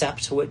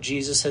accept what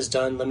Jesus has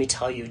done? Let me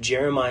tell you,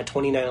 Jeremiah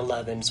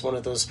 29:11 is one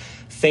of those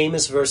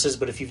famous verses,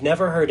 but if you've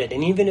never heard it,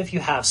 and even if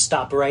you have,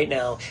 stop right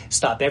now,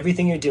 stop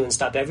everything you're doing,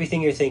 stop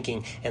everything you're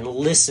thinking, and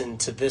listen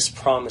to this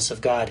promise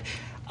of God.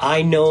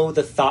 I know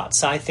the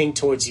thoughts I think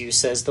towards you,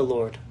 says the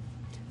Lord.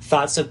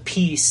 Thoughts of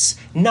peace,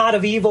 not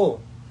of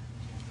evil,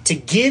 to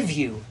give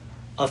you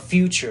a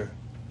future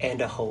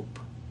and a hope.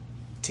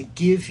 To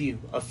give you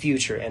a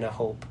future and a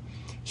hope.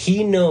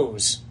 He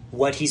knows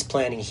what he's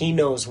planning. He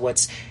knows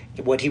what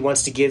he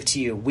wants to give to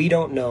you. We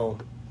don't know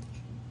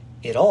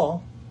it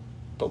all,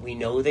 but we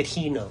know that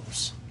he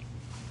knows.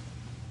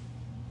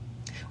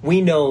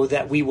 We know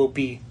that we will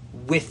be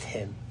with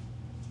him,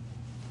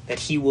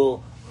 that he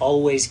will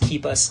always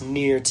keep us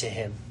near to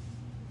him.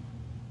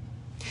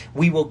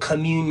 We will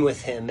commune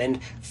with him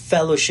and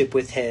fellowship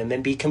with him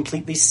and be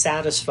completely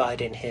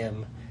satisfied in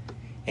him.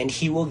 And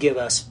he will give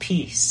us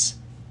peace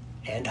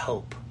and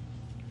hope.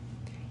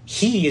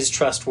 He is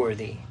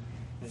trustworthy.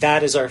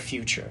 That is our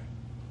future.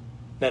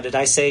 Now, did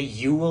I say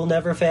you will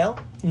never fail?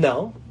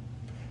 No.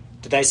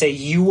 Did I say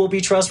you will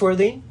be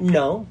trustworthy?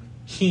 No.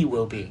 He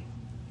will be.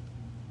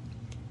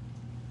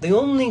 The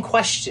only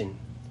question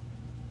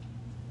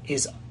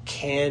is,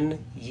 can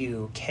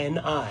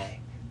I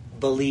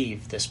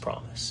believe this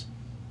promise?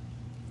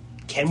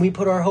 Can we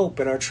put our hope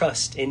and our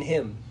trust in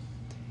him?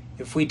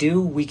 If we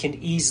do, we can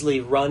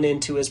easily run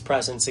into his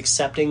presence,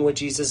 accepting what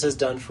Jesus has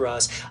done for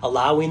us,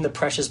 allowing the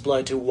precious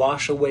blood to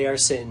wash away our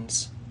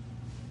sins,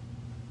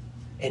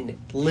 and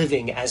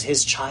living as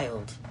his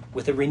child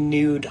with a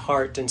renewed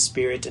heart and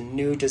spirit and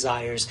new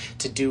desires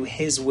to do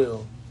his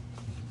will.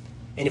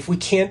 And if we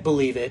can't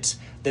believe it,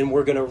 then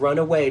we're going to run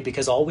away,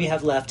 because all we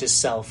have left is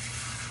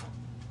self,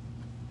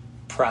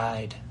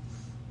 pride,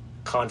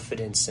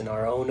 confidence in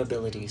our own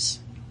abilities.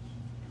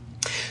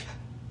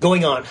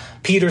 Going on,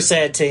 Peter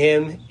said to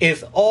him,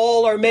 "If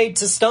all are made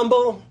to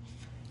stumble,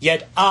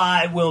 yet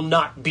I will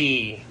not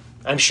be."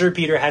 I'm sure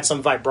Peter had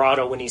some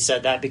vibrato when he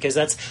said that, because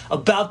that's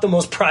about the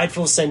most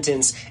prideful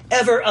sentence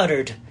ever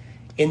uttered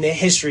in the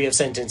history of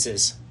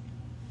sentences.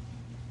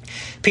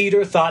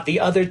 Peter thought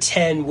the other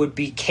 10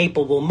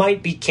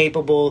 might be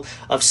capable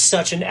of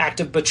such an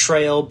act of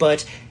betrayal,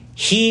 but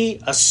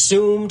he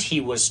assumed he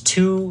was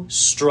too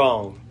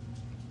strong,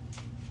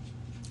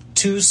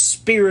 too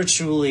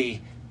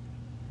spiritually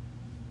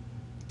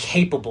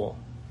capable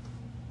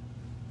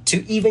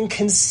to even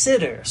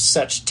consider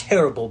such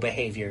terrible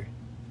behavior.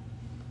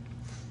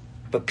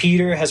 But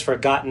Peter has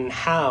forgotten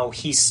how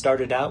he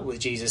started out with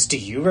Jesus. Do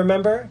you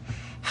remember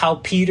how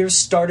Peter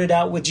started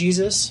out with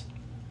Jesus?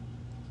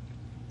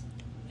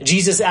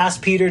 Jesus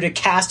asked Peter to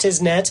cast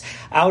his net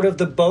out of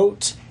the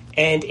boat,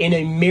 and in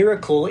a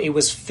miracle, it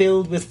was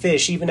filled with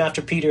fish, even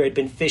after Peter had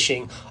been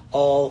fishing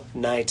all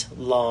night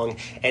long.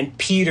 And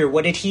Peter,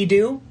 what did he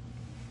do?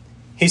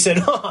 He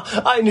said,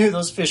 I knew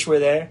those fish were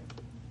there.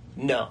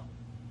 No,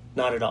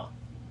 not at all.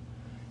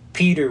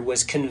 Peter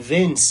was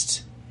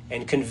convinced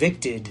and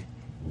convicted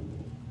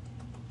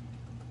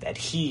that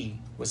he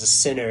was a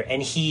sinner,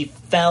 and he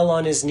fell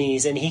on his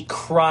knees, and he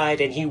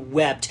cried, and he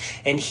wept,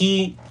 and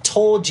he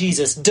told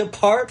Jesus,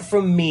 "Depart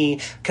from me,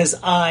 because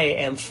I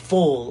am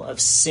full of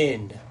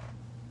sin."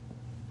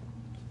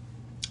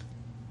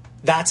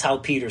 That's how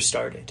Peter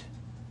started.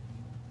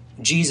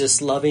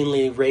 Jesus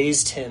lovingly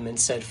raised him and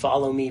said,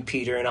 "Follow me,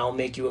 Peter, and I'll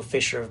make you a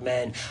fisher of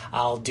men.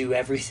 I'll do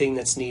everything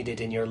that's needed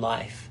in your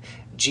life."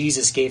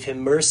 Jesus gave him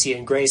mercy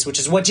and grace, which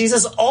is what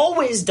Jesus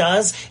always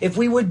does if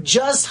we would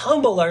just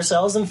humble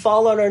ourselves and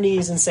fall on our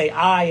knees and say,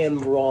 "I am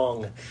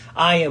wrong.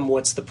 I am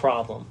what's the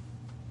problem."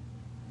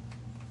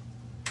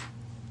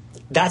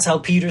 That's how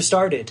Peter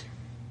started.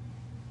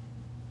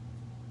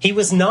 He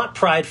was not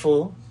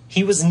prideful.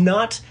 He was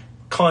not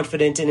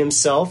confident in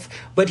himself,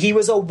 but he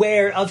was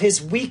aware of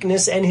his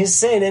weakness and his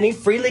sin, and he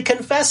freely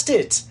confessed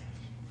it.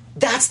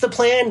 That's the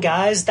plan,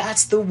 guys.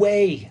 That's the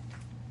way.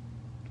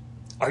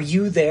 Are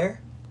you there?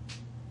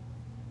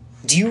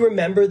 Do you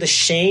remember the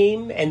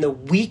shame and the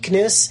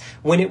weakness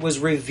when it was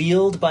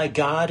revealed by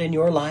God in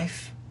your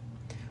life?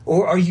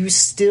 Or are you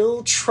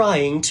still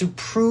trying to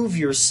prove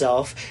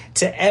yourself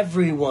to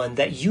everyone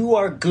that you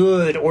are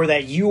good, or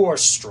that you are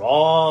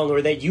strong,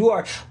 or that you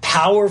are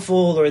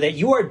powerful, or that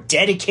you are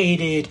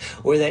dedicated,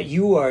 or that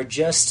you are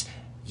just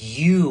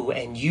you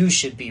and you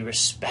should be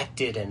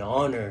respected and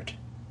honored?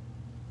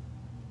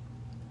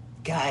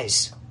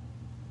 Guys,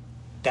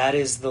 that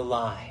is the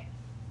lie.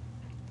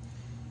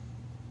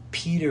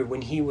 Peter,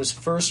 when he was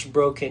first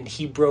broken,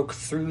 he broke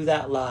through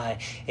that lie,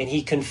 and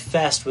he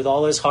confessed with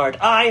all his heart,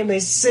 "I am a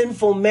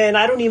sinful man.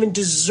 I don't even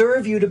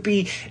deserve you to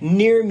be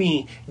near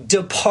me.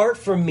 Depart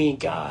from me,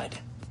 God."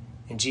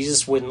 And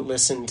Jesus wouldn't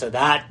listen to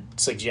that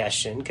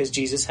suggestion, because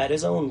Jesus had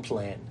his own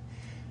plan.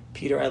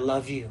 "Peter, I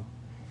love you.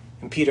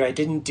 And Peter, I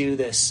didn't do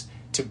this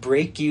to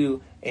break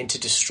you and to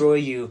destroy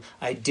you.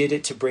 I did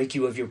it to break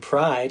you of your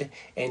pride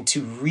and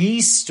to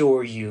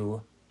restore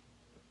you,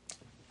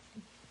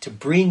 to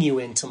bring you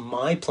into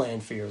my plan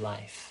for your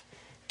life,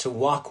 to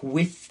walk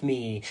with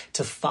me,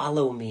 to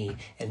follow me."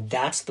 And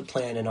that's the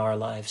plan in our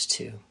lives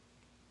too.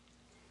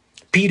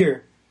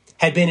 Peter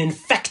had been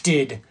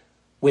infected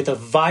with a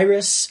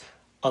virus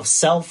of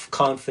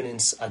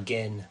self-confidence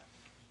again.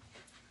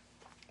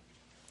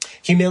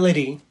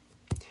 Humility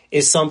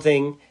is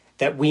something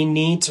that we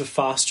need to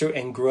foster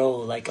and grow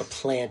like a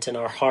plant in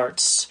our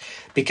hearts,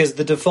 because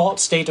the default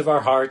state of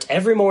our heart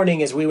every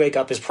morning as we wake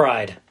up is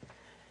pride.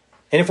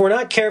 And if we're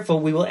not careful,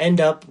 we will end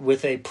up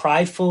with a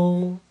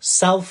prideful,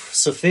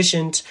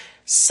 self-sufficient,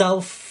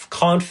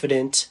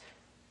 self-confident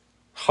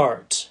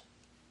heart,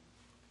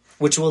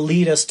 which will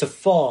lead us to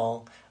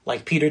fall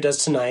like Peter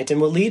does tonight,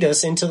 and will lead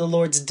us into the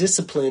Lord's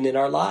discipline in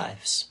our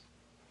lives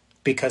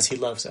because he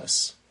loves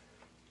us.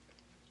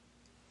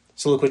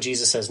 So look what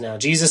Jesus says now.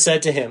 Jesus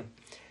said to him,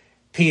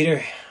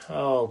 Peter,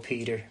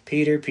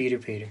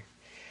 Peter,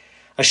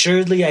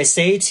 assuredly I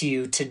say to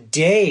you,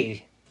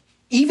 today,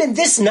 even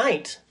this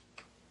night,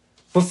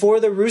 before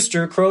the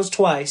rooster crows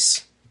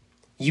twice,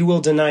 you will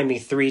deny me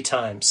 3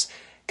 times.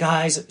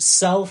 Guys,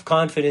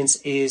 self-confidence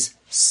is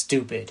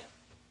stupid.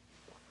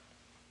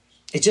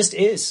 It just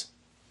is.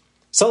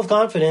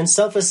 Self-confidence,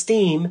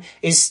 self-esteem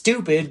is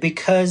stupid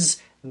because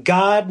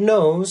God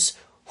knows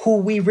who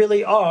we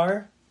really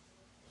are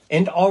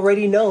and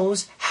already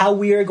knows how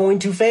we are going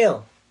to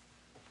fail.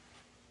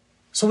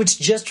 So it's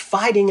just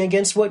fighting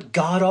against what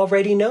God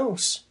already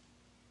knows.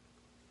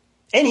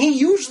 And he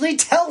usually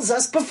tells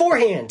us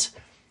beforehand,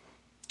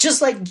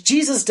 just like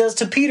Jesus does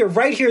to Peter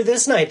right here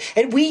this night.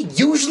 And we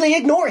usually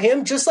ignore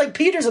him, just like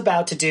Peter's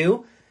about to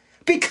do,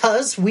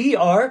 because we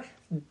are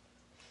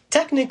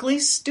technically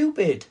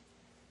stupid.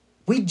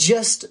 We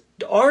just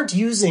aren't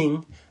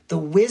using the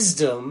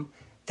wisdom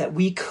that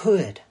we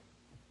could.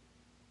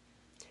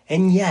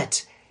 And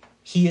yet,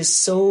 he is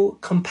so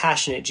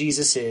compassionate,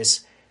 Jesus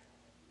is,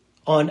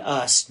 on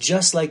us,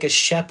 just like a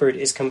shepherd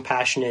is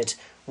compassionate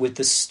with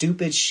the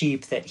stupid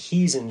sheep that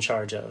he's in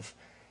charge of.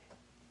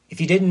 If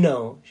you didn't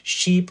know,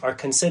 sheep are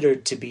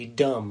considered to be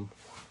dumb.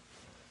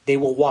 They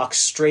will walk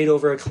straight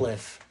over a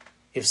cliff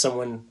if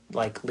someone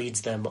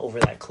leads them over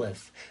that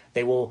cliff.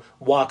 They will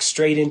walk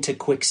straight into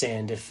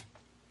quicksand if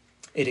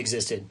it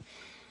existed.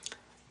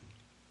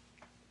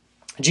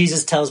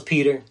 Jesus tells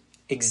Peter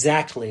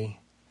exactly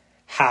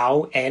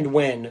how and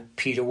when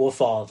Peter will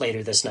fall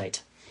later this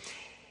night.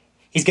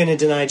 He's going to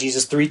deny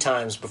Jesus 3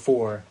 times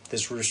before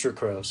this rooster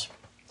crows.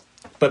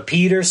 But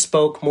Peter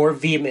spoke more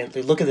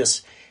vehemently. Look at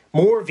this.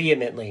 More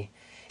vehemently.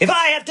 If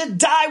I have to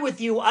die with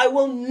you, I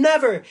will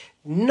not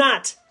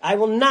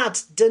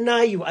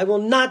deny you. I will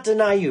not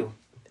deny you.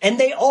 And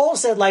they all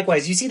said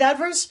likewise. You see that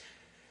verse?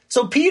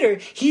 So Peter,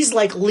 he's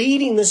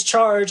leading this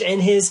charge,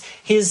 and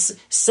his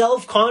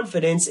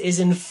self-confidence is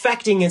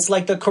infecting. It's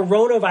like the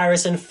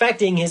coronavirus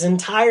infecting his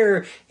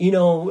entire,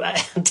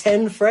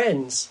 10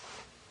 friends.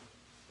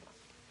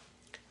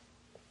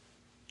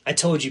 I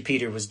told you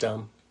Peter was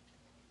dumb.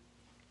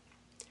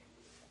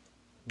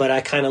 But I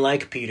kind of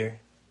like Peter.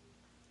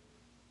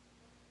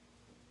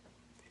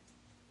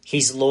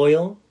 He's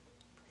loyal.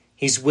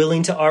 He's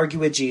willing to argue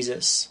with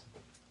Jesus.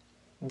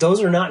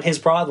 Those are not his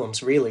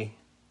problems, really.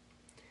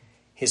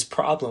 His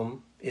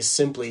problem is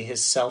simply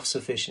his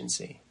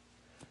self-sufficiency,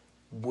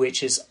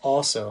 which is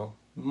also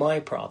my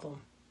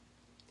problem.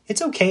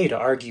 It's okay to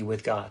argue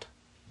with God.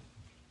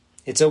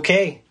 It's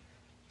okay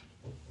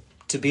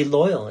to be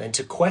loyal and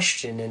to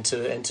question and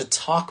to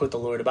talk with the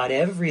Lord about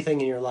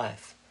everything in your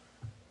life.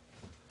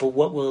 But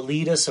what will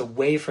lead us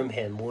away from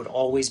him would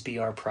always be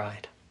our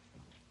pride.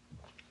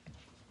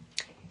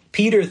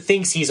 Peter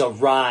thinks he's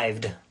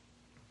arrived.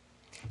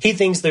 He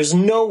thinks there's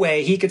no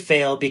way he could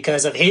fail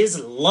because of his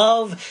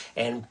love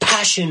and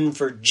passion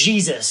for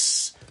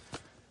Jesus,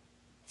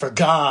 for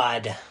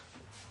God.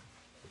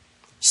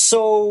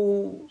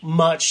 So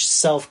much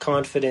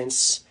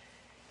self-confidence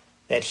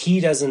that he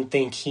doesn't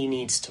think he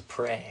needs to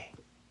pray.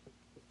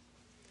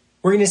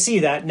 We're going to see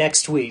that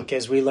next week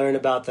as we learn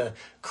about the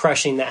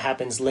crushing that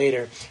happens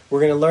later. We're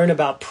going to learn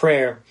about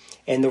prayer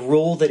and the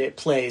role that it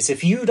plays.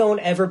 If you don't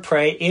ever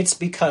pray, it's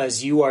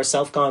because you are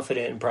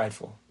self-confident and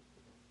prideful.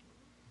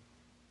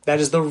 That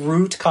is the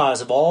root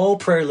cause of all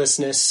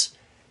prayerlessness.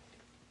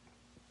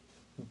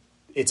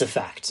 It's a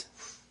fact.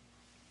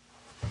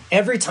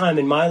 Every time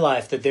in my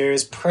life that there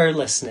is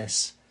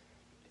prayerlessness,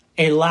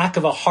 a lack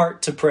of a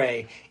heart to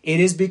pray,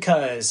 it is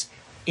because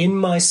in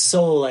my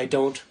soul I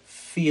don't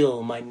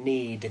feel my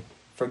need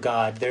for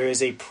God. There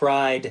is a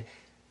pride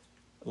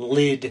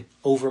lid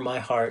over my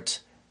heart,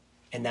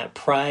 and that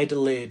pride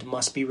lid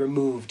must be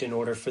removed in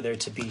order for there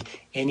to be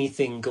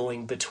anything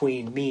going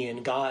between me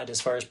and God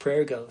as far as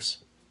prayer goes.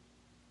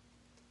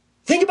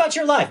 Think about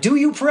your life. Do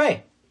you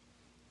pray?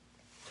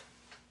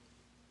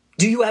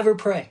 Do you ever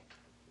pray?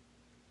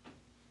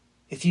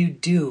 If you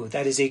do,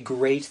 that is a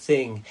great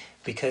thing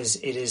because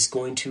it is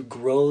going to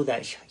grow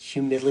that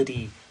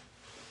humility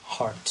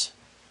heart.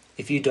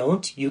 If you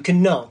don't, you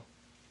can know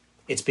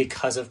it's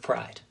because of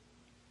pride.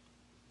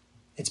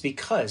 It's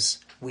because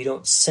we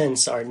don't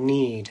sense our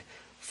need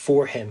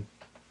for him.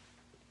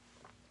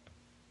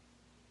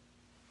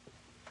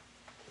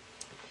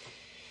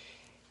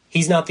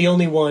 He's not the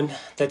only one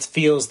that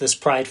feels this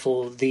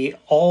prideful.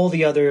 All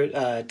the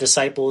other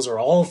disciples are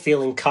all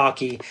feeling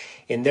cocky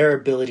in their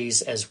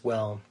abilities as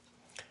well.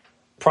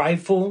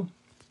 Prideful,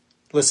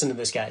 listen to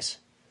this, guys.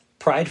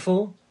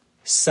 Prideful,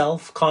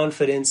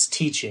 self-confidence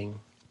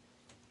teaching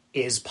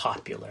is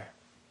popular.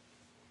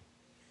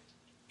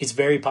 It's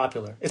very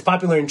popular. It's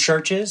popular in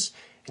churches.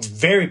 It's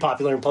very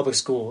popular in public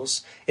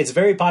schools. It's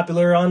very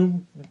popular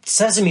on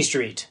Sesame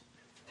Street.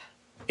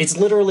 It's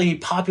literally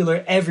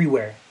popular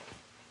everywhere.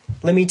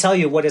 Let me tell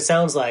you what it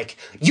sounds like.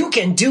 You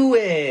can do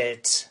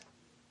it.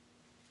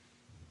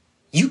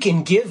 You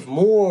can give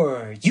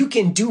more. You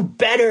can do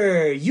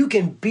better. You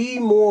can be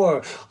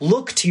more.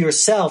 Look to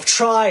yourself.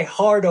 Try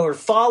harder.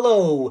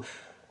 Follow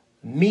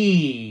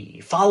me.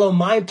 Follow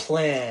my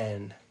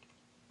plan.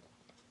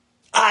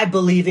 I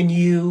believe in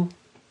you.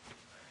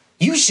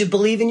 You should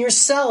believe in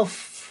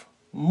yourself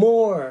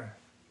more.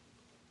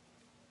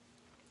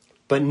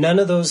 But none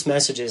of those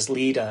messages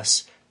lead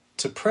us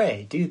to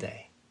pray, do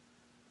they?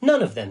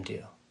 None of them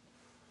do.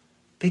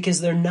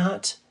 Because they're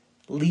not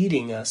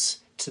leading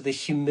us to the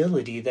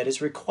humility that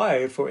is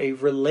required for a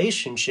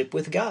relationship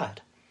with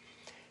God.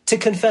 to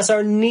confess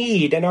our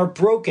need and our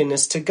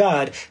brokenness to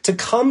God, to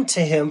come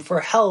to him for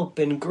help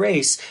and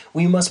grace.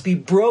 We must be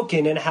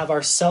broken and have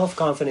our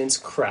self-confidence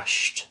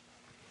crushed.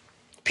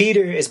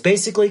 Peter is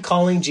basically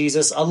calling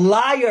Jesus a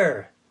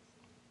liar.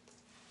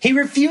 He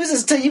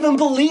refuses to even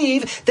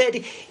believe that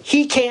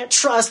he can't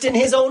trust in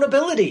his own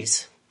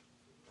abilities.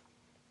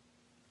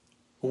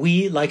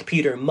 We, like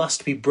Peter,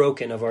 must be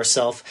broken of our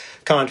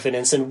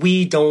self-confidence, and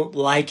we don't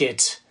like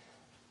it.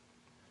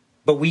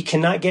 But we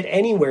cannot get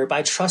anywhere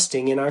by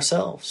trusting in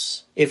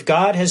ourselves. If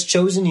God has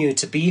chosen you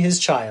to be his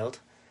child,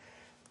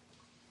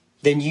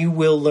 then you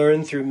will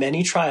learn through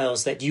many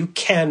trials that you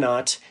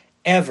cannot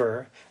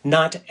ever,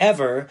 not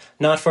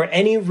for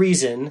any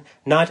reason,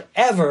 not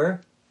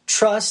ever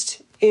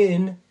trust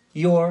in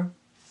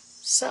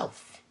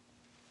yourself.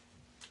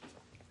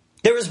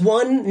 There is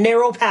one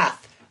narrow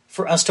path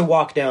for us to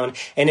walk down,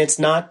 and it's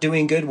not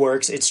doing good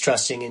works, it's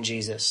trusting in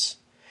Jesus.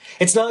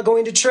 It's not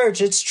going to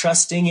church, it's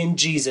trusting in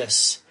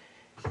Jesus.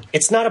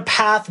 It's not a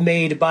path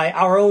made by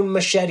our own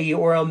machete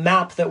or a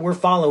map that we're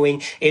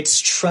following. It's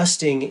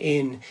trusting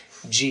in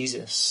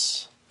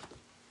Jesus.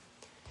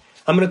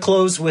 I'm going to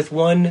close with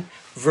one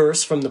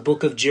verse from the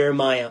book of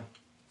Jeremiah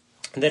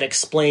that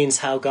explains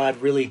how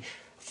God really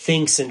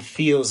thinks and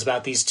feels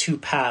about these two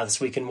paths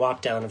we can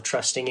walk down of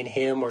trusting in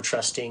him or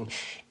trusting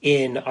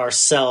in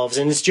ourselves.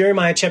 And it's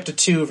Jeremiah chapter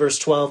 2, verse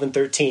 12 and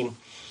 13.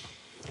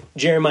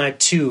 Jeremiah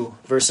 2,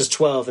 verses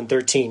 12 and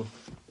 13.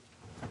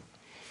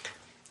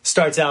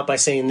 Starts out by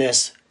saying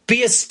this: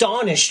 "Be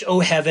astonished,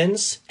 O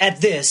heavens, at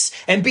this,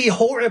 and be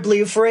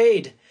horribly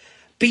afraid.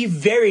 Be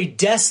very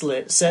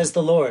desolate, says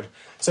the Lord."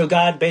 So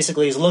God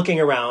basically is looking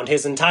around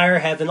his entire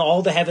heaven,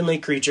 all the heavenly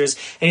creatures,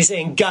 and he's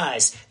saying,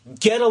 guys,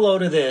 get a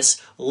load of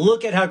this.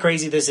 Look at how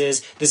crazy this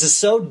is. This is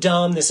so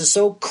dumb. This is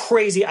so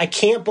crazy. I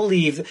can't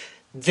believe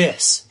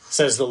this,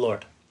 says the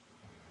Lord.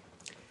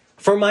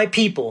 For my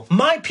people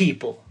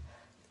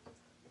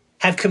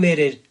have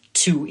committed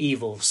two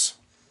evils.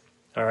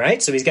 All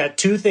right, so he's got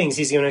two things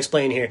he's going to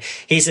explain here.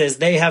 He says,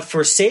 they have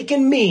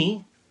forsaken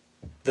me,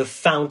 the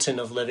fountain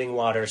of living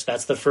waters.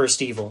 That's the first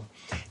evil.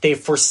 They've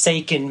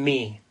forsaken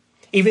me.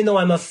 Even though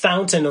I'm a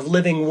fountain of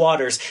living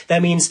waters,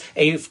 that means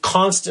a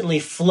constantly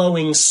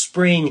flowing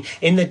spring.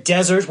 In the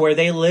desert where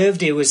they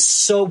lived,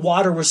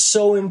 water was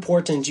so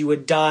important you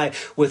would die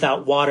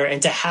without water.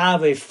 And to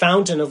have a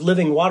fountain of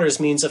living waters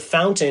means a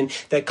fountain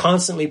that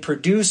constantly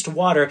produced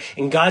water.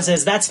 And God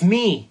says, that's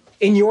me.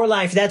 In your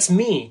life, that's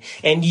me.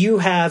 And you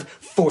have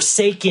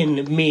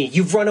forsaken me.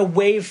 You've run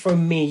away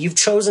from me. You've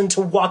chosen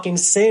to walk in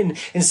sin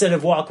instead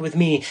of walk with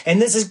me.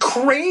 And this is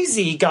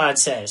crazy, God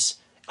says.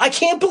 I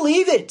can't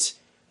believe it.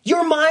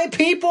 You're my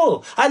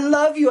people. I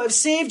love you. I've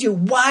saved you.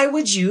 Why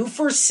would you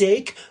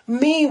forsake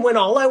me when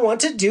all I want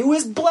to do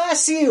is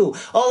bless you?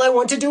 All I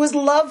want to do is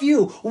love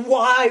you.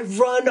 Why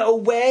run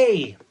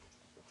away?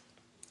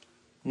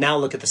 Now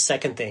look at the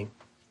second thing.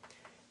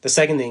 The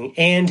second thing.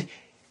 And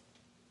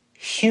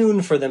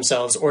hewn for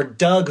themselves or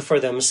dug for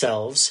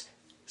themselves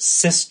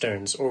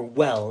cisterns or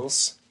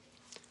wells,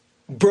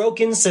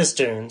 broken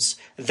cisterns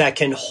that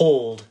can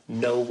hold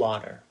no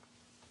water.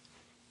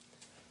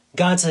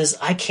 God says,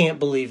 I can't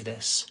believe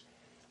this.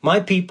 My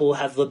people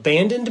have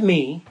abandoned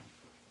me,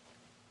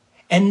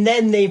 and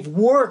then they've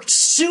worked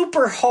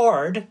super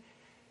hard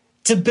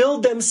to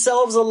build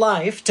themselves a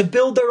life, to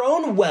build their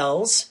own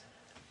wells.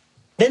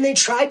 Then they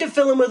tried to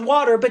fill them with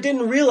water, but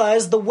didn't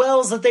realize the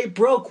wells that they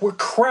broke were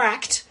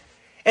cracked,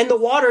 and the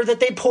water that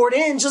they poured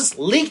in just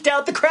leaked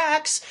out the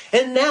cracks.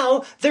 And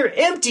now they're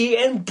empty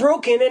and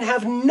broken and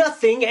have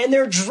nothing, and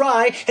they're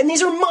dry. And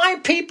these are my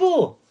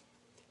people.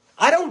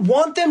 I don't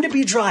want them to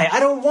be dry. I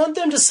don't want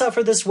them to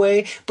suffer this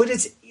way, but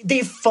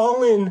they've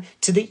fallen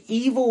to the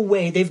evil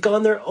way. They've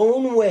gone their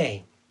own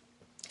way.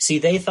 See,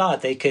 they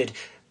thought they could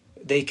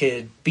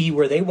be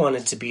where they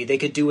wanted to be. They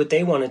could do what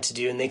they wanted to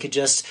do, and they could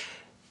just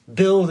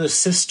build a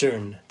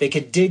cistern. They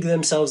could dig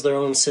themselves their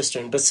own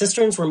cistern. But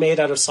cisterns were made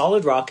out of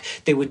solid rock.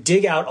 They would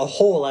dig out a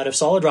hole out of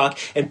solid rock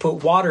and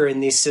put water in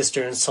these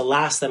cisterns to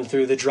last them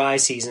through the dry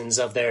seasons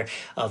of their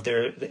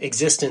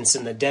existence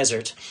in the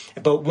desert.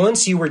 But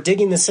once you were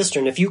digging the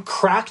cistern, if you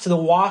cracked the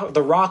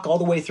rock all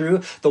the way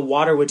through, the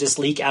water would just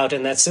leak out,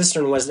 and that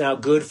cistern was now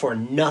good for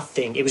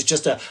nothing. It was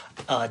just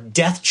a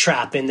death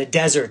trap in the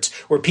desert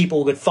where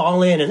people would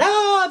fall in and,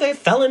 they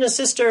fell in a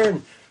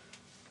cistern.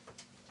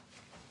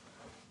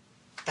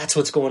 That's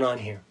what's going on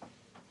here.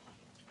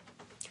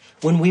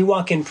 When we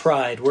walk in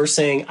pride, we're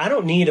saying, I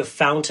don't need a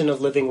fountain of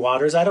living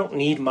waters. I don't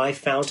need my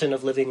fountain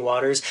of living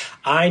waters.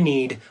 I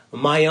need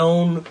my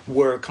own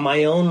work,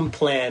 my own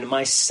plan,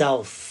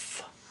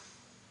 myself.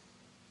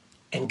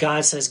 And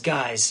God says,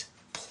 guys,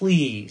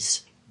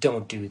 please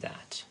don't do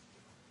that.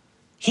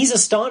 He's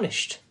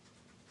astonished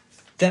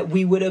that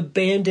we would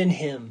abandon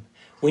him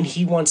when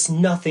he wants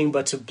nothing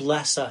but to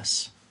bless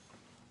us.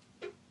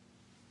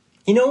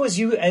 You know,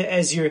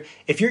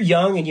 if you're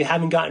young and you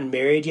haven't gotten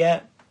married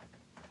yet,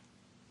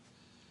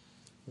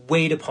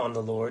 wait upon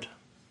the Lord.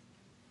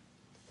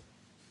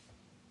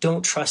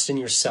 Don't trust in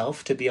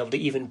yourself to be able to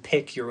even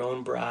pick your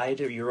own bride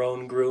or your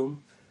own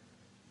groom.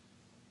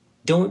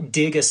 Don't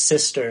dig a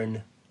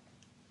cistern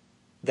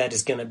that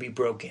is going to be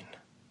broken.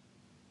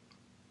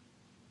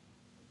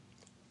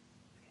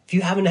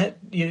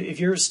 If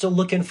you're still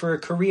looking for a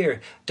career,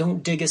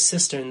 don't dig a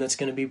cistern that's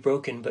going to be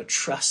broken, but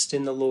trust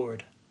in the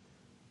Lord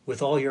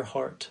with all your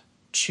heart.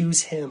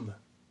 Choose Him.